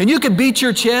 And you can beat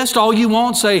your chest all you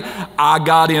want, say, I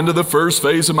got into the first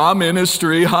phase of my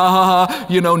ministry. Ha, ha, ha.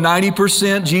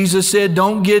 90% Jesus said,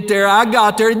 don't get there. I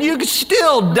got there. And you can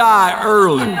still die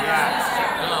early.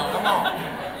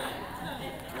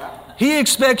 He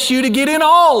expects you to get in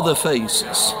all the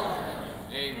phases.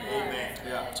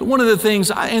 So one of the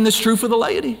things, and it's true for the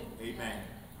laity.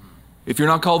 If you're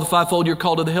not called the fivefold, you're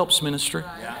called to the helps ministry.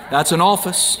 That's an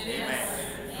office.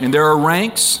 And there are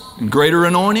ranks and greater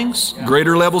anointings,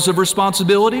 greater levels of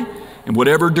responsibility. And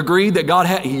whatever degree that God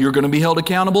has, you're going to be held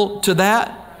accountable to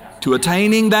that, to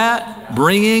attaining that,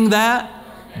 bringing that,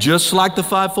 just like the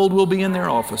fivefold will be in their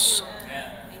office.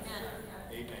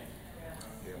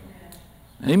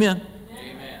 Amen.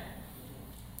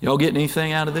 Y'all getting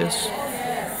anything out of this?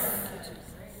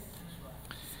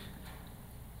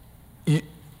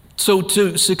 So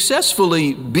to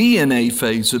successfully be in a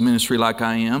phase of ministry like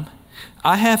I am,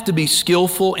 I have to be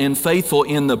skillful and faithful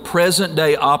in the present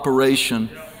day operation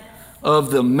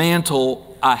of the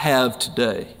mantle I have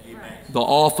today. The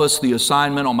office, the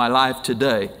assignment on my life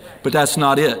today. But that's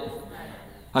not it.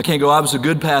 I can't go, I was a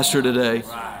good pastor today,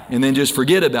 and then just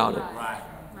forget about it.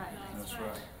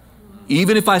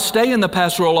 Even if I stay in the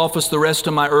pastoral office the rest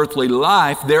of my earthly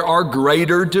life, there are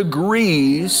greater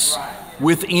degrees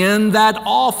within that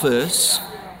office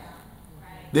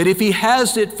that if He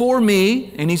has it for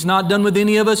me, and He's not done with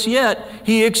any of us yet,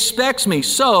 He expects me.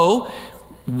 So,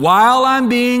 while I'm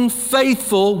being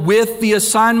faithful with the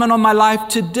assignment on my life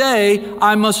today,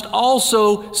 I must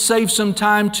also save some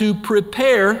time to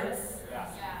prepare,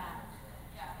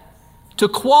 to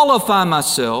qualify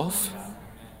myself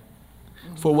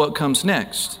for what comes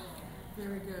next.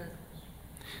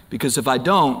 Because if I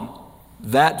don't,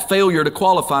 that failure to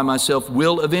qualify myself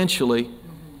will eventually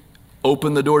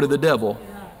open the door to the devil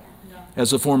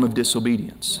as a form of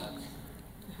disobedience.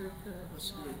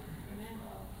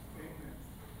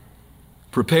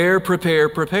 Prepare, prepare,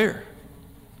 prepare.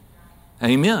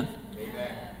 Amen.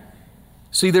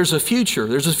 See, there's a future.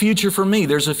 There's a future for me.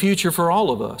 There's a future for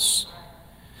all of us.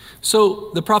 So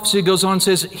the prophecy goes on and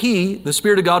says, He, the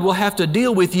Spirit of God, will have to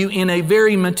deal with you in a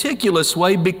very meticulous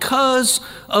way because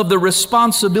of the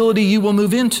responsibility you will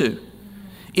move into.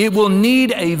 It will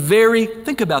need a very,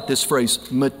 think about this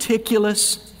phrase,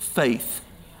 meticulous faith.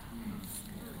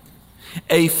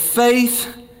 A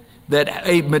faith that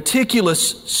a meticulous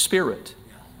spirit.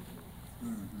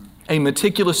 A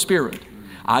meticulous spirit.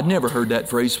 I'd never heard that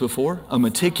phrase before, a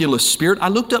meticulous spirit. I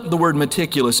looked up the word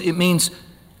meticulous. It means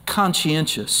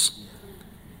conscientious.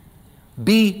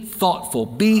 Be thoughtful.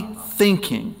 Be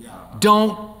thinking.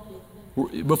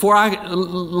 Before I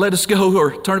let us go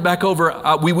or turn it back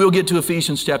over, we will get to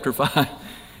Ephesians chapter 5.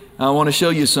 I want to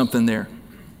show you something there.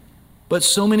 But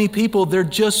so many people, they're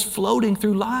just floating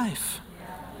through life.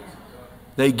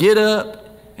 They get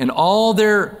up and all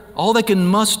they can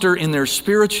muster in their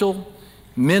spiritual,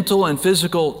 mental, and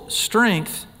physical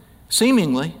strength,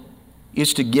 seemingly,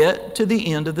 is to get to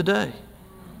the end of the day.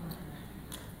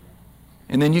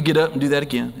 And then you get up and do that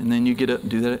again. And then you get up and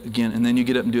do that again. And then you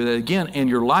get up and do that again. And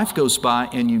your life goes by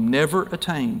and you never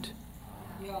attained.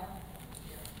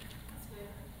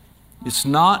 It's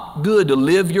not good to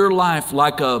live your life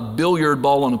like a billiard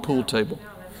ball on a pool table.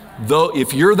 Though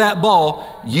if you're that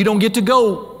ball, you don't get to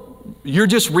go. You're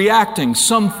just reacting.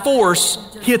 Some force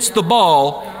hits the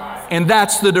ball and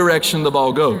that's the direction the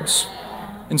ball goes.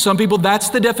 And some people, that's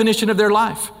the definition of their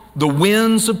life. The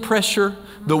winds of pressure,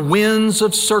 the winds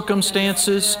of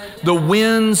circumstances, the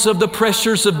winds of the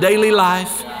pressures of daily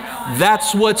life.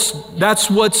 That's what's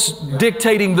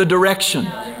dictating the direction.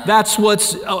 That's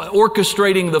what's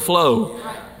orchestrating the flow.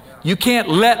 You can't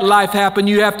let life happen.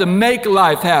 You have to make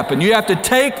life happen. You have to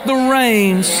take the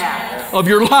reins of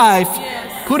your life,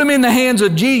 put them in the hands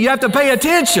of Jesus. You have to pay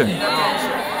attention.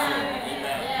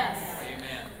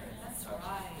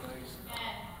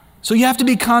 So you have to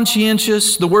be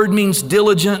conscientious. The word means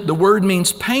diligent. The word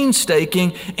means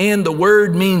painstaking. And the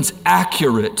word means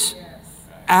accurate.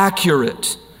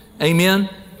 Accurate. Amen?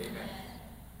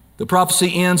 The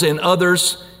prophecy ends, and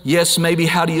others, yes, maybe,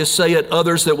 how do you say it?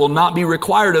 Others that will not be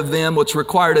required of them what's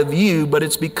required of you, but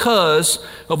it's because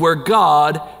of where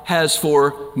God has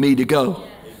for me to go.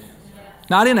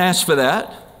 Now, I didn't ask for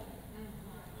that,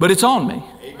 but it's on me.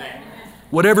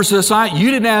 Whatever's assigned, you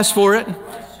didn't ask for it,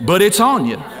 but it's on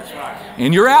you.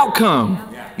 And your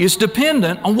outcome is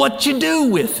dependent on what you do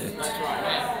with it.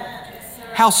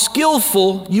 How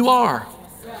skillful you are.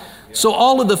 So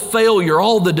all of the failure,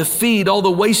 all the defeat, all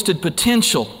the wasted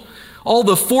potential, all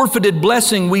the forfeited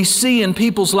blessing we see in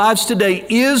people's lives today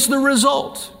is the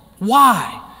result.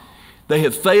 Why? They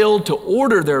have failed to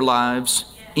order their lives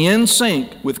in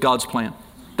sync with God's plan.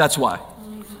 That's why.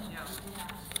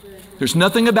 There's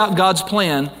nothing about God's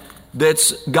plan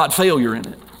that's got failure in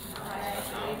it,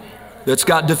 that's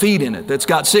got defeat in it, that's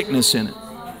got sickness in it,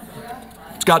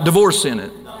 it's got divorce in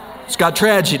it, it's got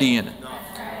tragedy in it.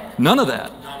 None of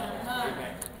that.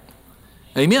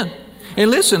 Amen. And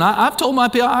listen, I've told my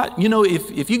people,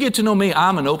 if you get to know me,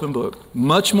 I'm an open book.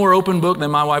 Much more open book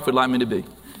than my wife would like me to be.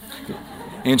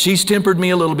 And she's tempered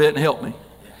me a little bit and helped me.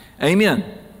 Amen.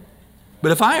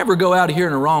 But if I ever go out of here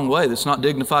in a wrong way that's not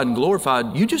dignified and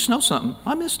glorified, you just know something.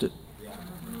 I missed it.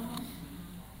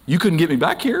 You couldn't get me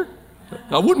back here.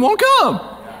 I wouldn't want to come.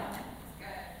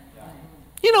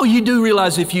 You do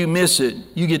realize if you miss it,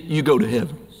 you go to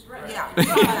heaven.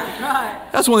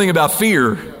 That's one thing about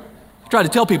fear. I try to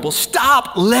tell people,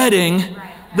 stop letting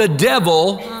the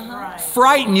devil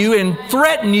frighten you and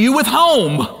threaten you with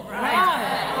home.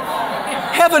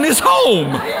 Heaven is home.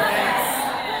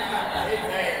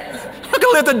 I'm not going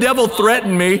to let the devil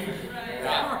threaten me.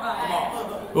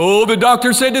 Oh, the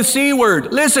doctor said the C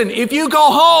word. Listen, if you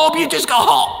go home, you just go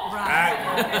home.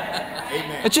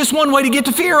 It's just one way to get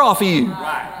the fear off of you.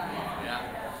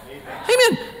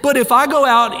 Amen. But if I go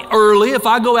out early, if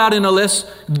I go out in a less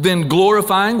than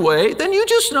glorifying way, then you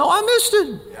just know I missed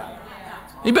it.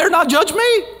 You better not judge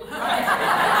me.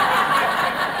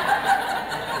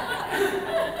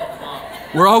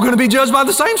 We're all going to be judged by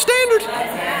the same standard.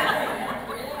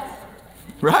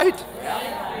 Right?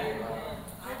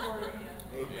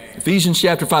 Ephesians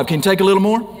chapter 5. Can you take a little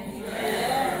more?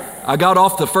 I got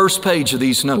off the first page of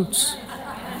these notes.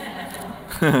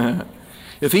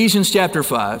 Ephesians chapter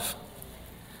 5.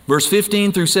 Verse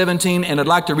 15 through 17, and I'd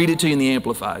like to read it to you in the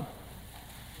Amplified.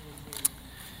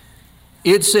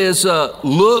 It says,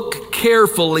 look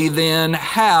carefully then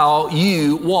how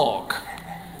you walk.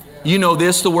 You know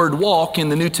this, the word walk in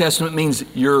the New Testament means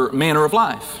your manner of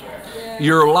life,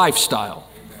 your lifestyle.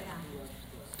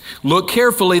 Look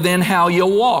carefully then how you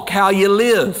walk, how you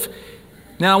live.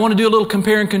 Now I want to do a little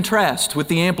compare and contrast with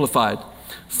the Amplified.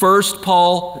 First,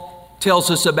 Paul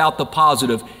tells us about the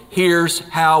positive. Here's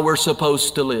how we're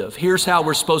supposed to live. Here's how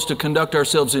we're supposed to conduct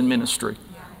ourselves in ministry.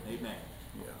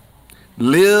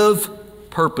 Live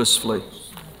purposefully.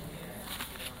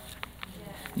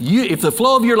 If the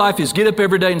flow of your life is get up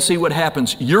every day and see what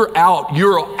happens, you're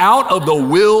out of the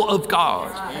will of God.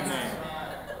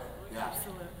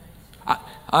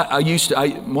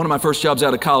 One of my first jobs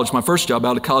out of college,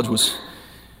 was,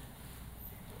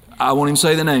 I won't even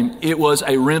say the name, it was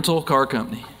a rental car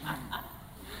company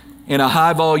in a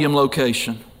high volume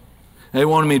location. They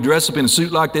wanted me to dress up in a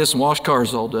suit like this and wash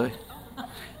cars all day.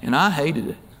 And I hated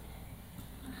it.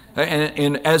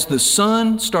 And as the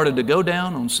sun started to go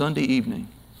down on Sunday evening,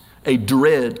 a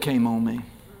dread came on me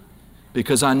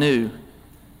because I knew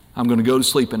I'm going to go to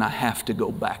sleep and I have to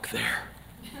go back there.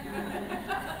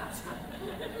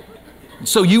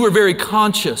 So you were very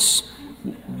conscious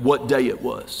what day it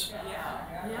was.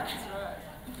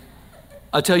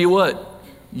 I tell you what,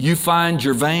 you find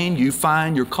your vein, you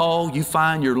find your call, you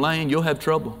find your lane, you'll have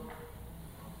trouble.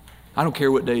 I don't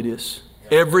care what day it is.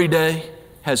 Every day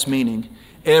has meaning.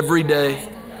 Every day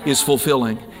is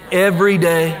fulfilling. Every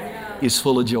day is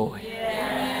full of joy.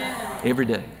 Every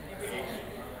day.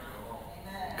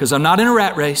 Because I'm not in a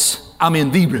rat race, I'm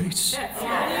in the race.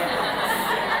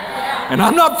 And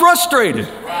I'm not frustrated.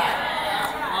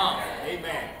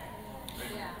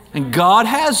 And God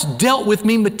has dealt with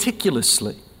me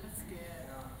meticulously.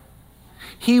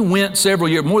 He went several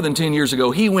years, more than 10 years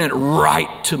ago, He went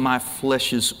right to my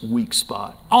flesh's weak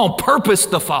spot. On purpose,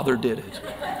 the Father did it.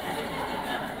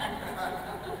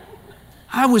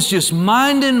 I was just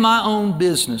minding my own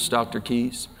business, Dr.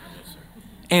 Keys.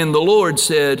 And the Lord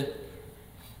said,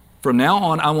 from now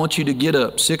on, I want you to get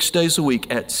up 6 days a week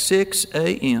at 6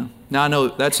 a.m. Now, I know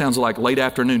that sounds like late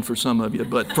afternoon for some of you,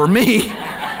 but for me,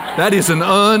 that is an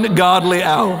ungodly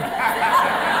hour.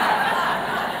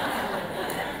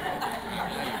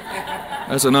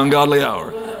 That's an ungodly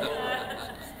hour.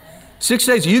 6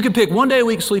 days, you can pick one day a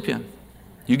week to sleep in.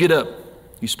 You get up,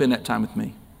 you spend that time with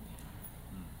me.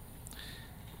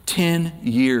 10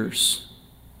 years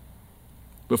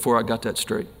before I got that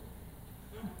straight.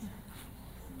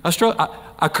 I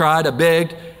cried, I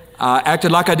begged, I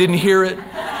acted like I didn't hear it.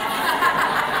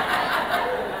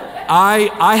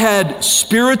 I had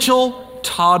spiritual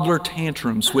toddler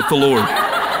tantrums with the Lord.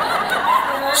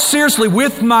 Seriously,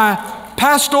 with my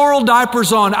pastoral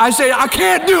diapers on, I say, I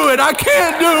can't do it, I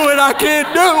can't do it, I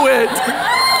can't do it.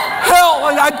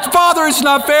 Help, Father, it's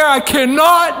not fair, I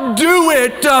cannot do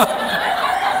it.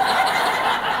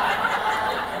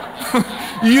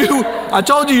 I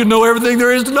told you know everything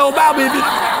there is to know about me.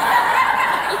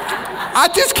 I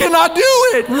just cannot do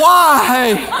it.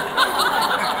 Why?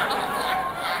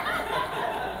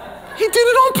 He did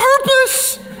it on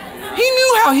purpose. He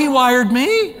knew how He wired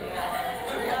me.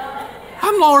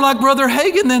 I'm more like Brother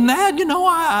Hagin than that. You know,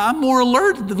 I'm more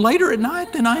alert later at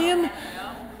night than I am.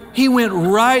 He went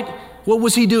right. What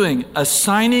was He doing?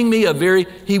 Assigning me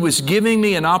He was giving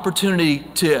me an opportunity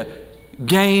to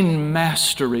gain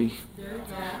mastery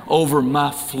over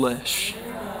my flesh.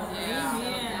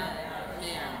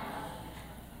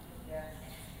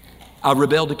 I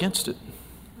rebelled against it.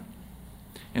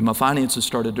 And my finances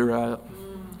started to dry up.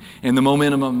 And the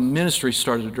momentum of ministry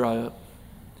started to dry up.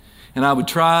 And I would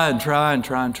try and try and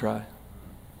try and try.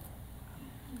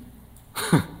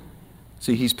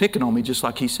 See, He's picking on me just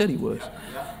like He said He was.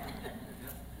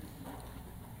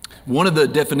 One of the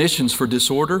definitions for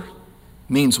disorder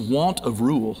means want of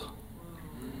rule.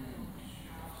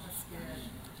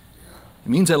 It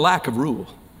means a lack of rule.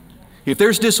 If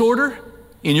there's disorder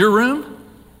in your room,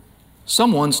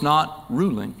 someone's not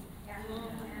ruling.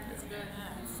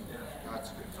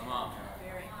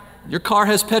 Your car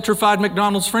has petrified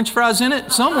McDonald's French fries in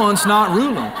it, someone's not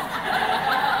ruling.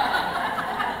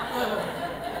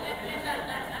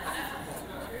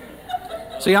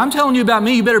 See, I'm telling you about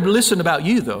me, you better listen about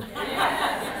you though.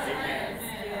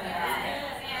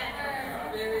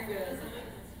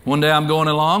 One day I'm going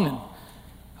along and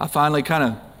I finally kind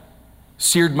of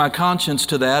seared my conscience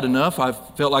to that enough. I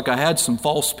felt like I had some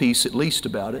false peace at least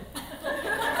about it.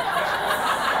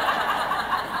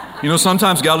 You know,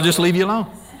 sometimes God will just leave you alone.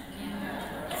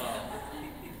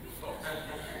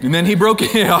 And then he broke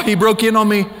in on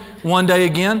me one day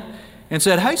again and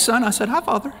said, "Hey, son." I said, "Hi,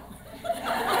 Father."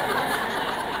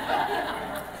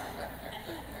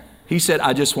 He said,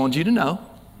 I just want you to know,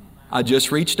 I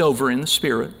just reached over in the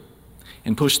Spirit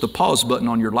and pushed the pause button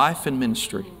on your life and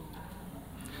ministry.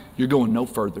 You're going no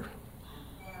further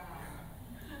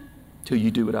till you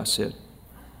do what I said.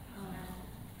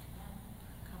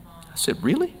 I said,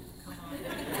 really?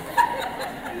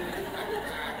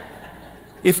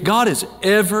 If God has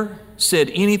ever said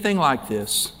anything like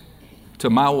this to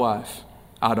my wife,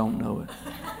 I don't know it.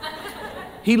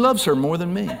 He loves her more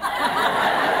than me.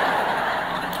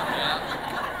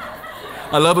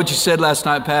 I love what you said last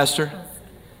night, Pastor.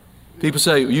 People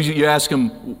say, you ask them,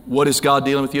 what is God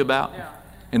dealing with you about?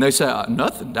 And they say,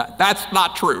 nothing. That's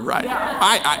not true, right?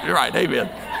 You're right,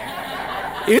 amen.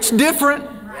 It's different.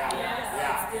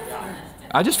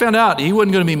 I just found out he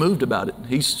wasn't going to be moved about it.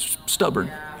 He's stubborn.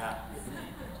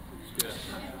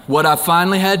 What I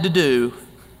finally had to do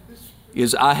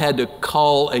is I had to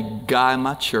call a guy in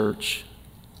my church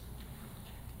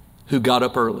who got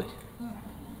up early.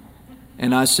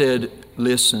 And I said,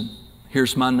 listen,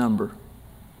 here's my number.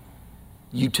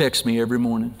 You text me every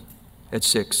morning at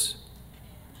 6.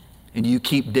 And you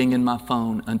keep dinging my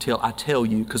phone until I tell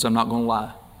you, because I'm not going to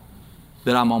lie,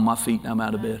 that I'm on my feet and I'm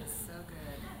out of bed.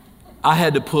 I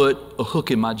had to put a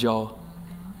hook in my jaw.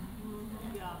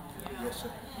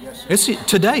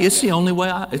 Today, it's the only way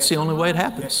it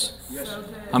happens.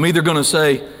 I'm either going to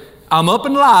say, I'm up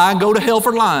and lie, go to hell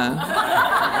for lying,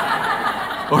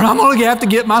 or I'm going to have to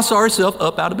get my sorry self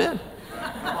up out of bed.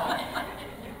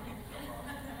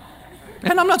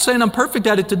 And I'm not saying I'm perfect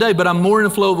at it today, but I'm more in the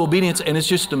flow of obedience, and it's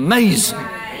just amazing.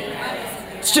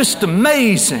 It's just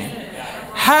amazing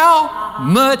how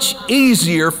much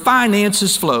easier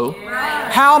finances flow,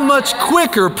 how much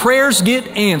quicker prayers get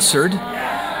answered,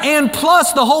 and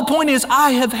plus the whole point is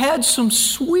I have had some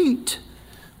sweet,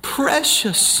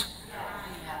 precious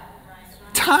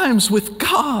times with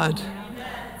God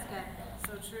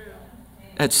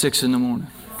at 6 in the morning.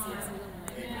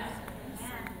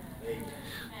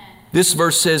 This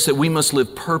verse says that we must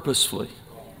live purposefully.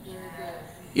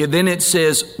 Then it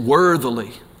says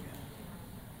worthily.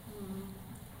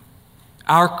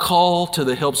 Our call to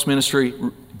the Helps Ministry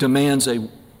demands a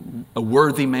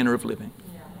worthy manner of living.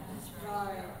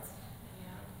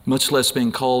 Much less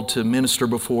being called to minister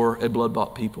before a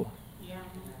blood-bought people.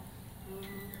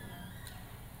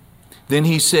 Then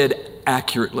he said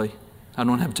accurately. I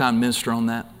don't have time to minister on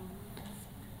that.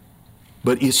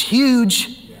 But it's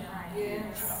huge.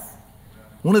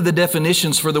 One of the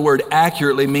definitions for the word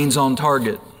accurately means on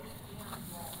target.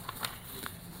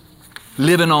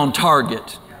 Living on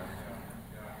target.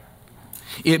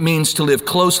 It means to live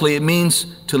closely. It means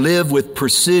to live with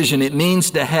precision. It means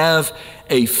to have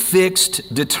a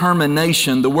fixed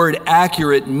determination. The word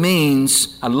accurate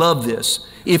means, I love this,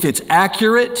 if it's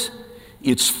accurate,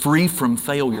 it's free from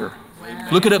failure.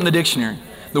 Look it up in the dictionary.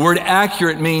 The word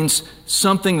accurate means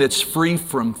something that's free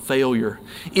from failure.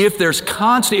 If there's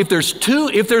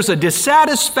a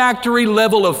dissatisfactory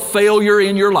level of failure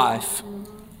in your life,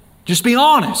 just be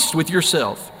honest with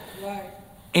yourself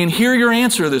and hear your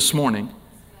answer this morning.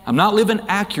 I'm not living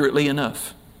accurately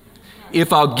enough.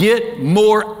 If I'll get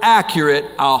more accurate,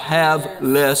 I'll have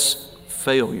less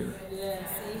failure.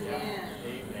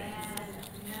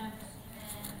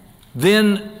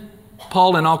 Then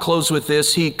Paul, and I'll close with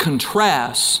this, he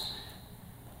contrasts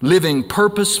living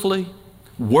purposefully,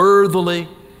 worthily,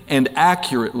 and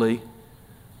accurately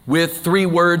with 3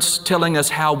 words telling us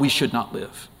how we should not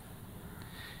live.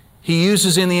 He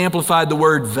uses in the Amplified the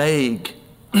word vague.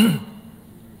 But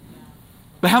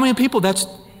how many people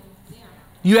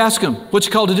you ask them, what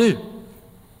you called to do?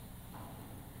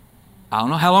 I don't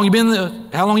know. How long you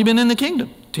been in the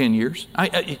kingdom? 10 years.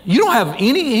 You don't have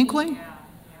any inkling?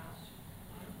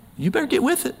 You better get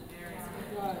with it.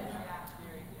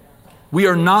 We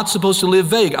are not supposed to live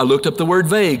vague. I looked up the word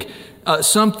vague.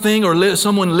 Something or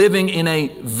someone living in a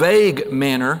vague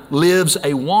manner lives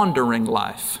a wandering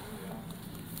life.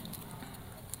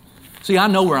 See, I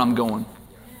know where I'm going.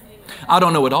 I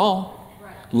don't know it all.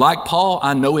 Like Paul,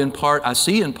 I know in part, I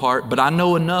see in part, but I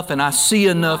know enough and I see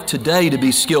enough today to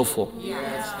be skillful.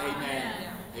 Yes. Amen.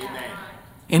 Amen.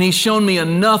 And he's shown me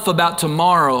enough about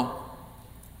tomorrow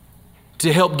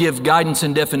to help give guidance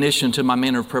and definition to my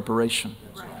manner of preparation.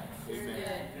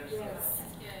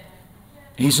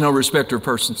 He's no respecter of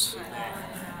persons.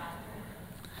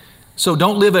 So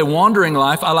don't live a wandering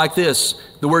life. I like this.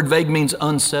 The word vague means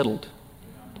unsettled.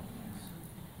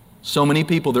 So many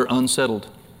people, they're unsettled.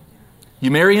 You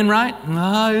marrying right?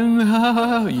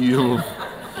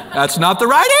 That's not the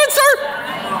right answer.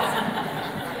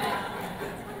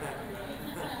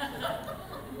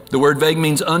 The word vague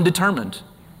means undetermined.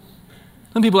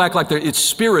 Some people act like it's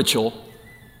spiritual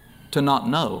to not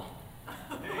know.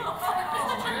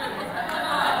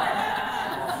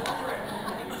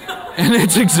 And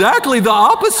it's exactly the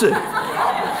opposite.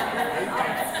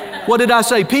 What did I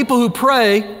say? People who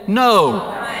pray,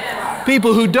 no.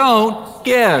 People who don't,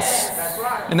 guess.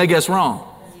 And they guess wrong.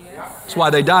 That's why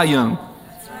they die young.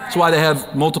 That's why they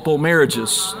have multiple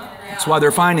marriages. That's why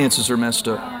their finances are messed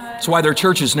up. That's why their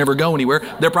churches never go anywhere.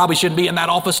 They probably shouldn't be in that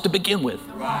office to begin with.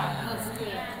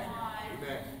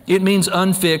 It means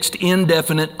unfixed,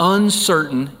 indefinite,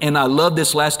 uncertain, and I love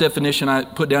this last definition I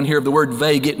put down here of the word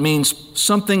vague. It means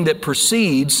something that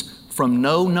proceeds from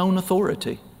no known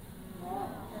authority.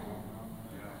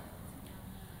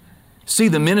 See,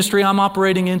 the ministry I'm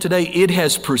operating in today, it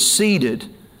has proceeded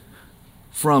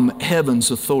from heaven's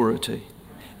authority.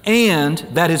 And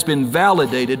that has been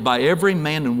validated by every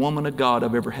man and woman of God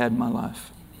I've ever had in my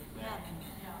life.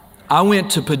 I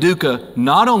went to Paducah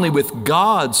not only with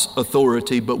God's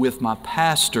authority, but with my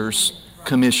pastor's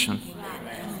commission.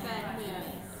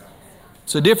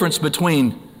 It's a difference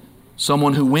between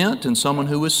someone who went and someone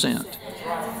who was sent.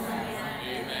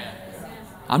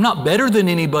 I'm not better than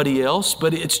anybody else,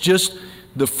 but it's just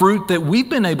the fruit that we've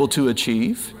been able to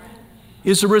achieve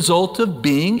is a result of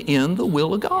being in the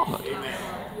will of God.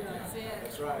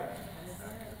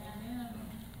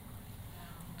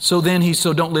 So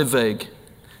don't live vague.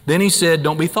 Then he said,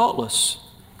 don't be thoughtless.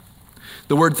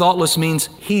 The word thoughtless means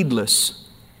heedless.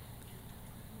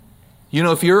 You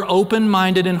know, if you're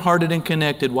open-minded and hearted and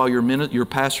connected while your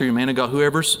pastor, your man of God,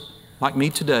 whoever's like me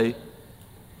today,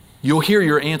 you'll hear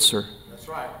your answer. That's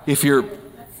right. If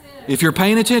you're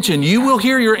paying attention, you will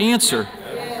hear your answer.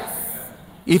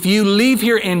 If you leave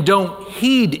here and don't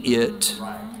heed it,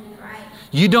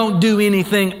 you don't do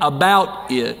anything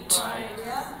about it,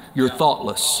 you're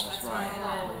thoughtless.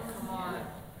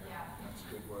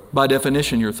 By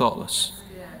definition, you're thoughtless.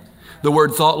 The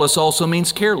word thoughtless also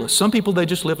means careless. Some people, they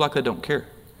just live like they don't care.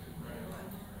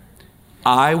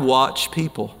 I watch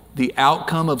people. The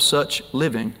outcome of such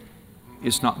living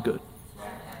is not good.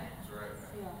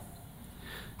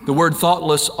 The word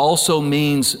thoughtless also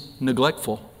means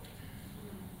neglectful.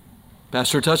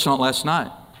 Pastor touched on it last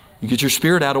night. You get your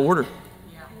spirit out of order.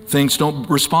 Things don't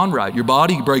respond right. Your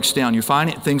body breaks down. You find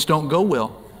it, things don't go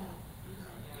well.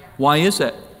 Why is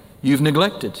that? You've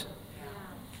neglected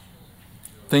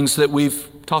things that we've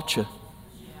taught you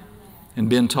and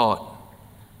been taught.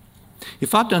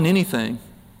 If I've done anything,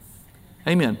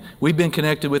 amen. We've been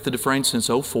connected with the Dufresne since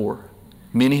 2004.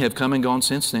 Many have come and gone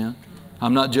since then.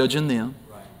 I'm not judging them.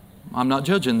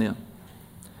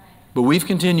 But we've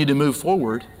continued to move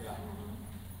forward.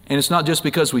 And it's not just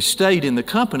because we stayed in the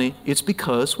company, it's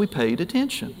because we paid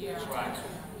attention.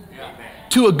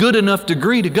 To a good enough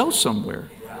degree to go somewhere.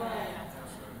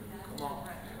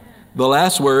 The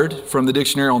last word from the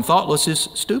dictionary on thoughtless is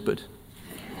stupid.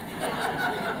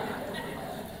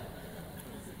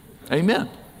 Amen.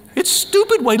 It's a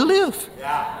stupid way to live.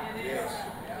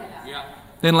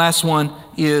 Then last one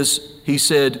is, he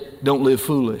said, don't live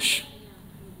foolish.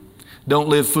 Don't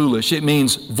live foolish. It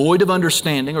means void of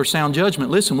understanding or sound judgment.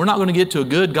 Listen, we're not going to get to a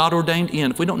good God-ordained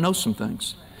end if we don't know some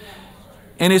things.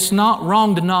 And it's not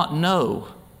wrong to not know.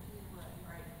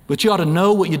 But you ought to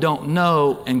know what you don't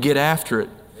know and get after it.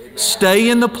 Stay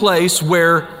in the place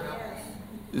where,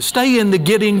 stay in the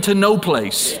getting to know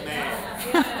place.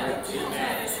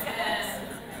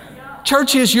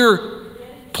 Church is your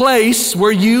place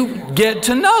where you get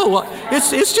to know.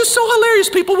 It's just so hilarious.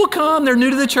 People will come, they're new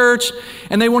to the church,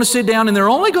 and they want to sit down, and they're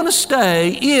only going to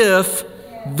stay if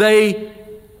they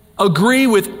agree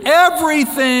with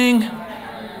everything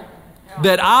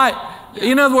that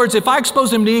in other words, if I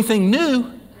expose them to anything new,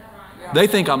 they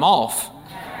think I'm off.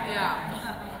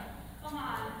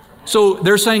 So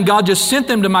they're saying God just sent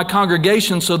them to my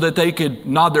congregation so that they could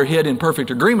nod their head in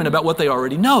perfect agreement about what they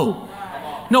already know.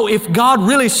 No, if God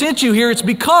really sent you here, it's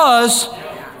because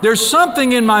there's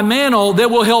something in my mantle that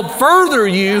will help further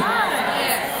you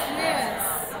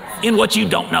in what you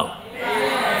don't know.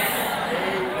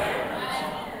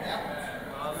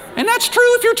 And that's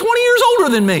true if you're 20 years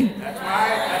older than me.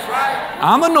 That's right.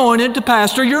 I'm anointed to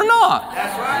pastor, you're not.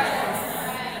 That's right.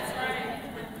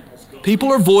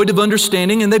 People are void of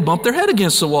understanding and they bump their head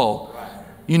against the wall.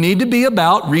 You need to be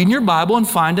about reading your Bible and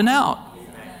finding out.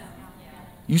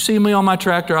 You see me on my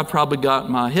tractor, I've probably got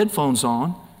my headphones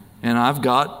on and I've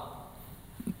got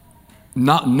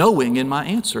not knowing in my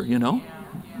answer, you know.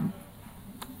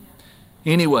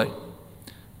 Anyway,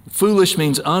 foolish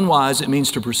means unwise. It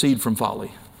means to proceed from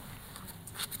folly.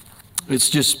 It's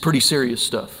just pretty serious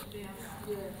stuff.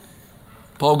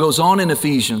 Paul goes on in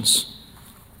Ephesians,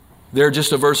 there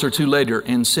just a verse or two later,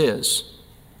 and says,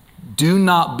 do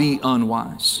not be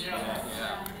unwise,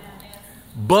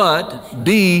 but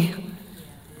be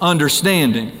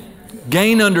understanding.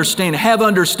 Gain understanding. Have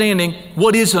understanding.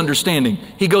 What is understanding?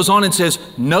 He goes on and says,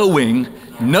 knowing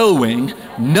what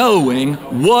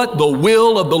the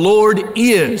will of the Lord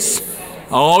is.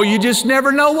 Oh, you just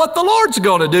never know what the Lord's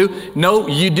going to do. No,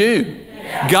 you do.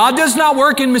 God does not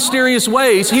work in mysterious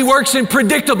ways. He works in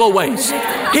predictable ways.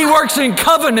 He works in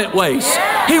covenant ways.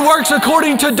 He works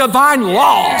according to divine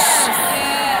laws.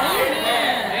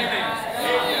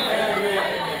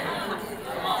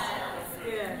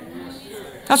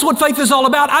 That's what faith is all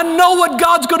about. I know what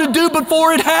God's going to do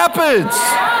before it happens.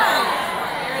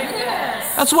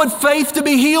 That's what faith to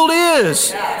be healed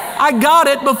is. I got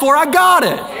it before I got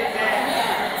it.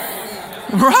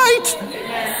 Right?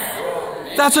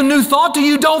 That's a new thought to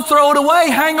you. Don't throw it away.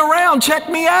 Hang around. Check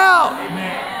me out.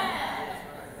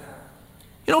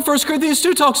 You know, 1 Corinthians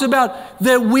 2 talks about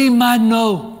that we might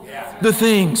know the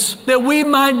things. That we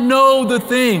might know the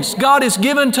things. God has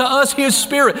given to us His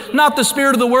Spirit, not the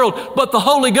Spirit of the world, but the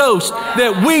Holy Ghost,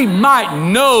 that we might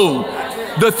know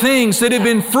the things that have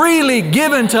been freely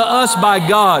given to us by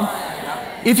God.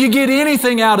 If you get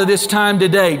anything out of this time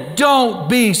today, don't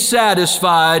be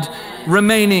satisfied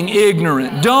remaining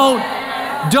ignorant.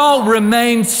 Don't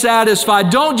remain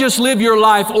satisfied. Don't just live your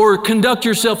life or conduct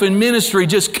yourself in ministry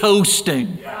just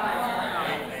coasting.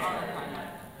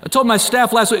 I told my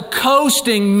staff last week,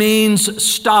 coasting means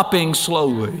stopping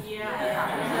slowly.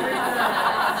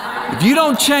 If you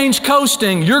don't change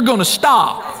coasting, you're going to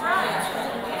stop.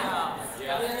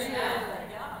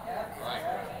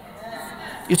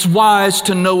 It's wise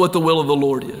to know what the will of the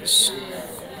Lord is.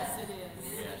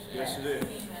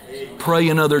 Pray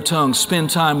in other tongues. Spend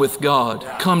time with God.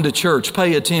 Come to church.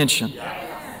 Pay attention.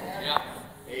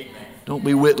 Don't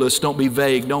be witless. Don't be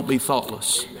vague. Don't be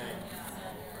thoughtless.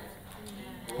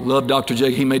 Love Dr.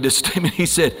 J. He made this statement. He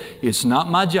said, it's not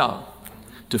my job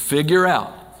to figure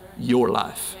out your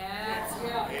life.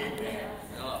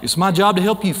 It's my job to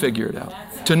help you figure it out,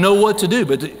 to know what to do.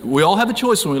 But we all have a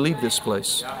choice when we leave this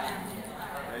place.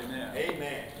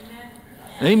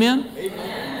 Amen.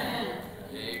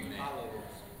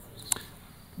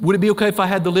 Would it be okay if I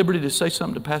had the liberty to say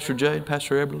something to Pastor Jay and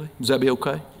Pastor Eberly? Does that be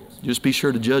okay? Just be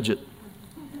sure to judge it.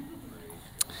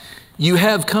 You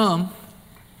have come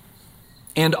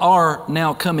and are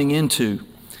now coming into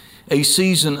a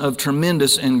season of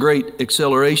tremendous and great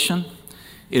acceleration,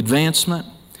 advancement,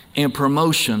 and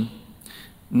promotion,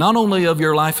 not only of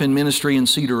your life and ministry in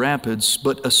Cedar Rapids,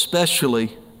 but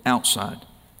especially outside.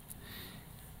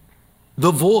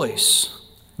 The voice,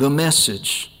 the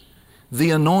message,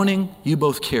 the anointing you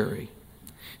both carry,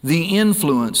 the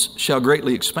influence shall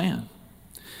greatly expand.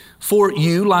 For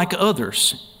you, like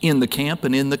others in the camp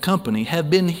and in the company, have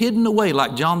been hidden away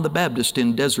like John the Baptist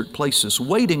in desert places,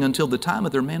 waiting until the time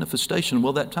of their manifestation.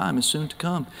 Well, that time is soon to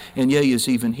come, and yea, is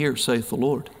even here, saith the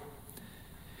Lord.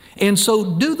 And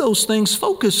so do those things,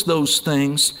 focus those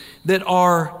things that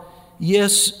are,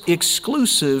 yes,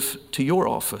 exclusive to your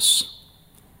office.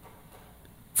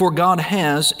 For God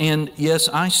has, and yes,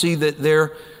 I see that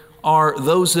there are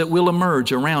those that will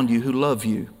emerge around you who love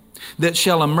you, that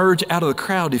shall emerge out of the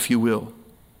crowd, if you will.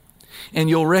 And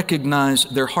you'll recognize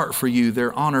their heart for you,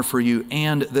 their honor for you,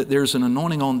 and that there's an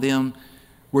anointing on them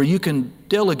where you can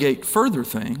delegate further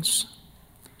things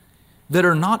that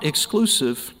are not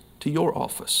exclusive to your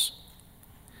office,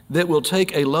 that will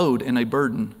take a load and a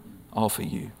burden off of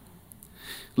you.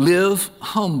 Live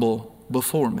humble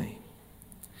before me.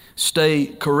 Stay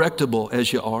correctable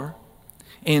as you are,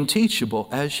 and teachable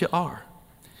as you are.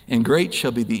 And great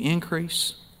shall be the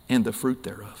increase and the fruit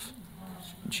thereof.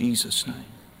 In Jesus' name.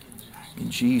 In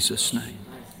Jesus' name.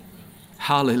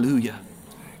 Hallelujah.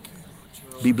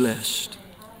 Be blessed.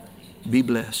 Be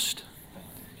blessed.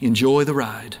 Enjoy the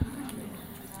ride.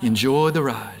 Enjoy the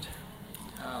ride.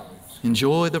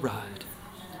 Enjoy the ride.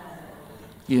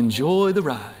 Enjoy the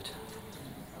ride.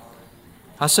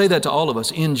 I say that to all of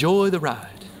us. Enjoy the ride.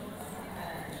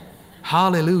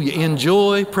 Hallelujah.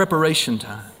 Enjoy preparation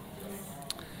time.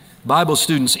 Bible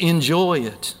students, enjoy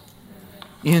it.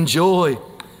 Enjoy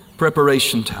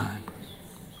preparation time.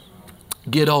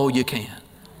 Get all you can.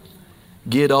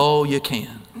 Get all you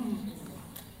can.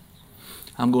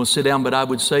 I'm going to sit down, but I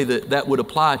would say that that would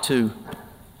apply to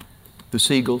the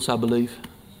Seagulls, I believe.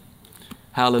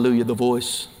 Hallelujah, the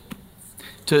voice.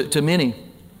 To many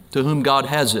to whom God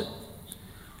has it.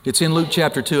 It's in Luke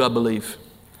chapter 2, I believe.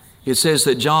 It says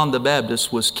that John the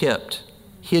Baptist was kept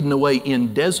hidden away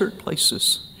in desert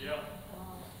places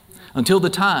until the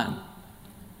time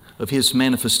of his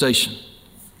manifestation.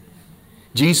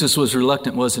 Jesus was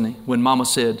reluctant, wasn't he, when Mama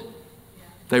said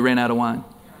they ran out of wine?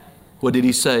 What did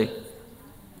he say?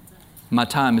 My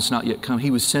time has not yet come. He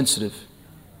was sensitive.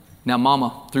 Now,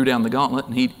 Mama threw down the gauntlet,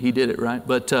 and he did it, right?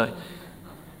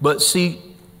 But see,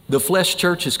 the flesh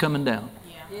church is coming down.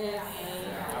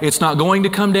 It's not going to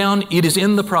come down. It is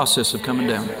in the process of coming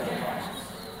down.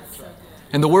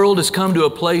 And the world has come to a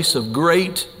place of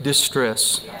great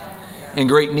distress and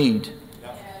great need.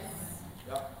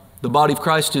 The body of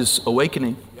Christ is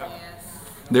awakening.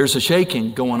 There's a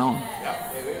shaking going on.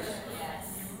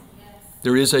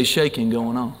 There is a shaking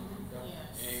going on.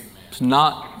 It's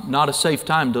not a safe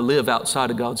time to live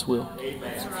outside of God's will.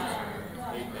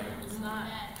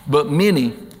 But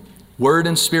many Word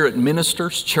and Spirit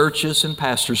ministers, churches, and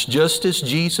pastors, just as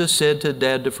Jesus said to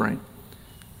Dad Dufresne,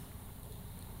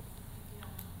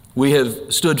 we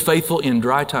have stood faithful in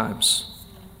dry times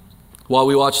while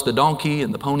we watch the donkey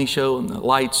and the pony show and the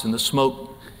lights and the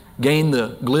smoke gain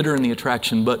the glitter and the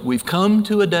attraction. But we've come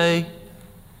to a day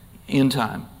in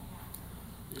time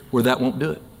where that won't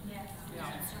do it.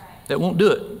 That won't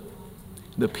do it.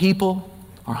 The people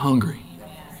are hungry.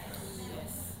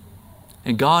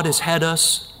 And God has had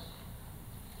us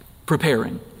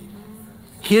preparing,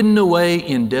 hidden away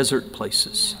in desert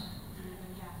places.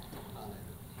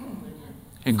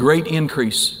 And great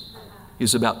increase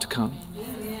is about to come.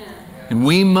 And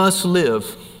we must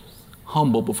live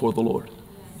humble before the Lord.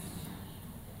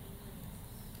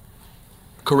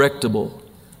 Correctable,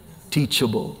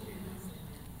 teachable.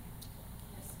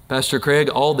 Pastor Craig,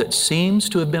 all that seems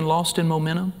to have been lost in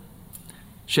momentum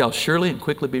shall surely and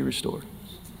quickly be restored.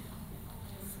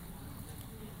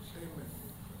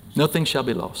 Nothing shall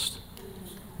be lost.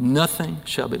 Nothing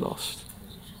shall be lost.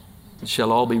 It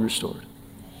shall all be restored.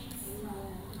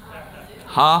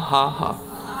 Ha, ha, ha.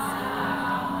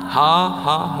 Ha,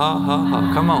 ha, ha, ha,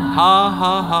 ha. Come on. Ha,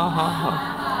 ha, ha,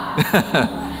 ha,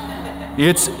 ha.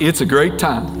 It's a great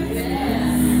time.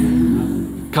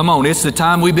 Come on. It's the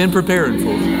time we've been preparing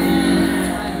for.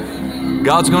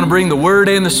 God's going to bring the Word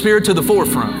and the Spirit to the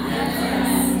forefront.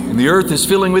 And the earth is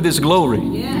filling with His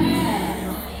glory.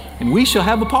 And we shall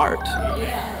have a part.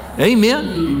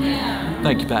 Amen.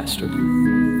 Thank you, Pastor.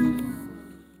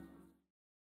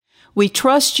 We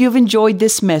trust you've enjoyed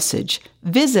this message.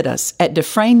 Visit us at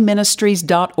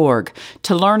DufresneMinistries.org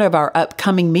to learn of our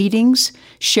upcoming meetings,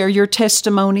 share your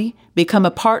testimony, become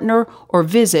a partner, or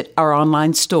visit our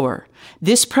online store.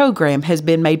 This program has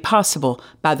been made possible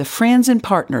by the friends and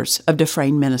partners of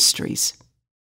Dufresne Ministries.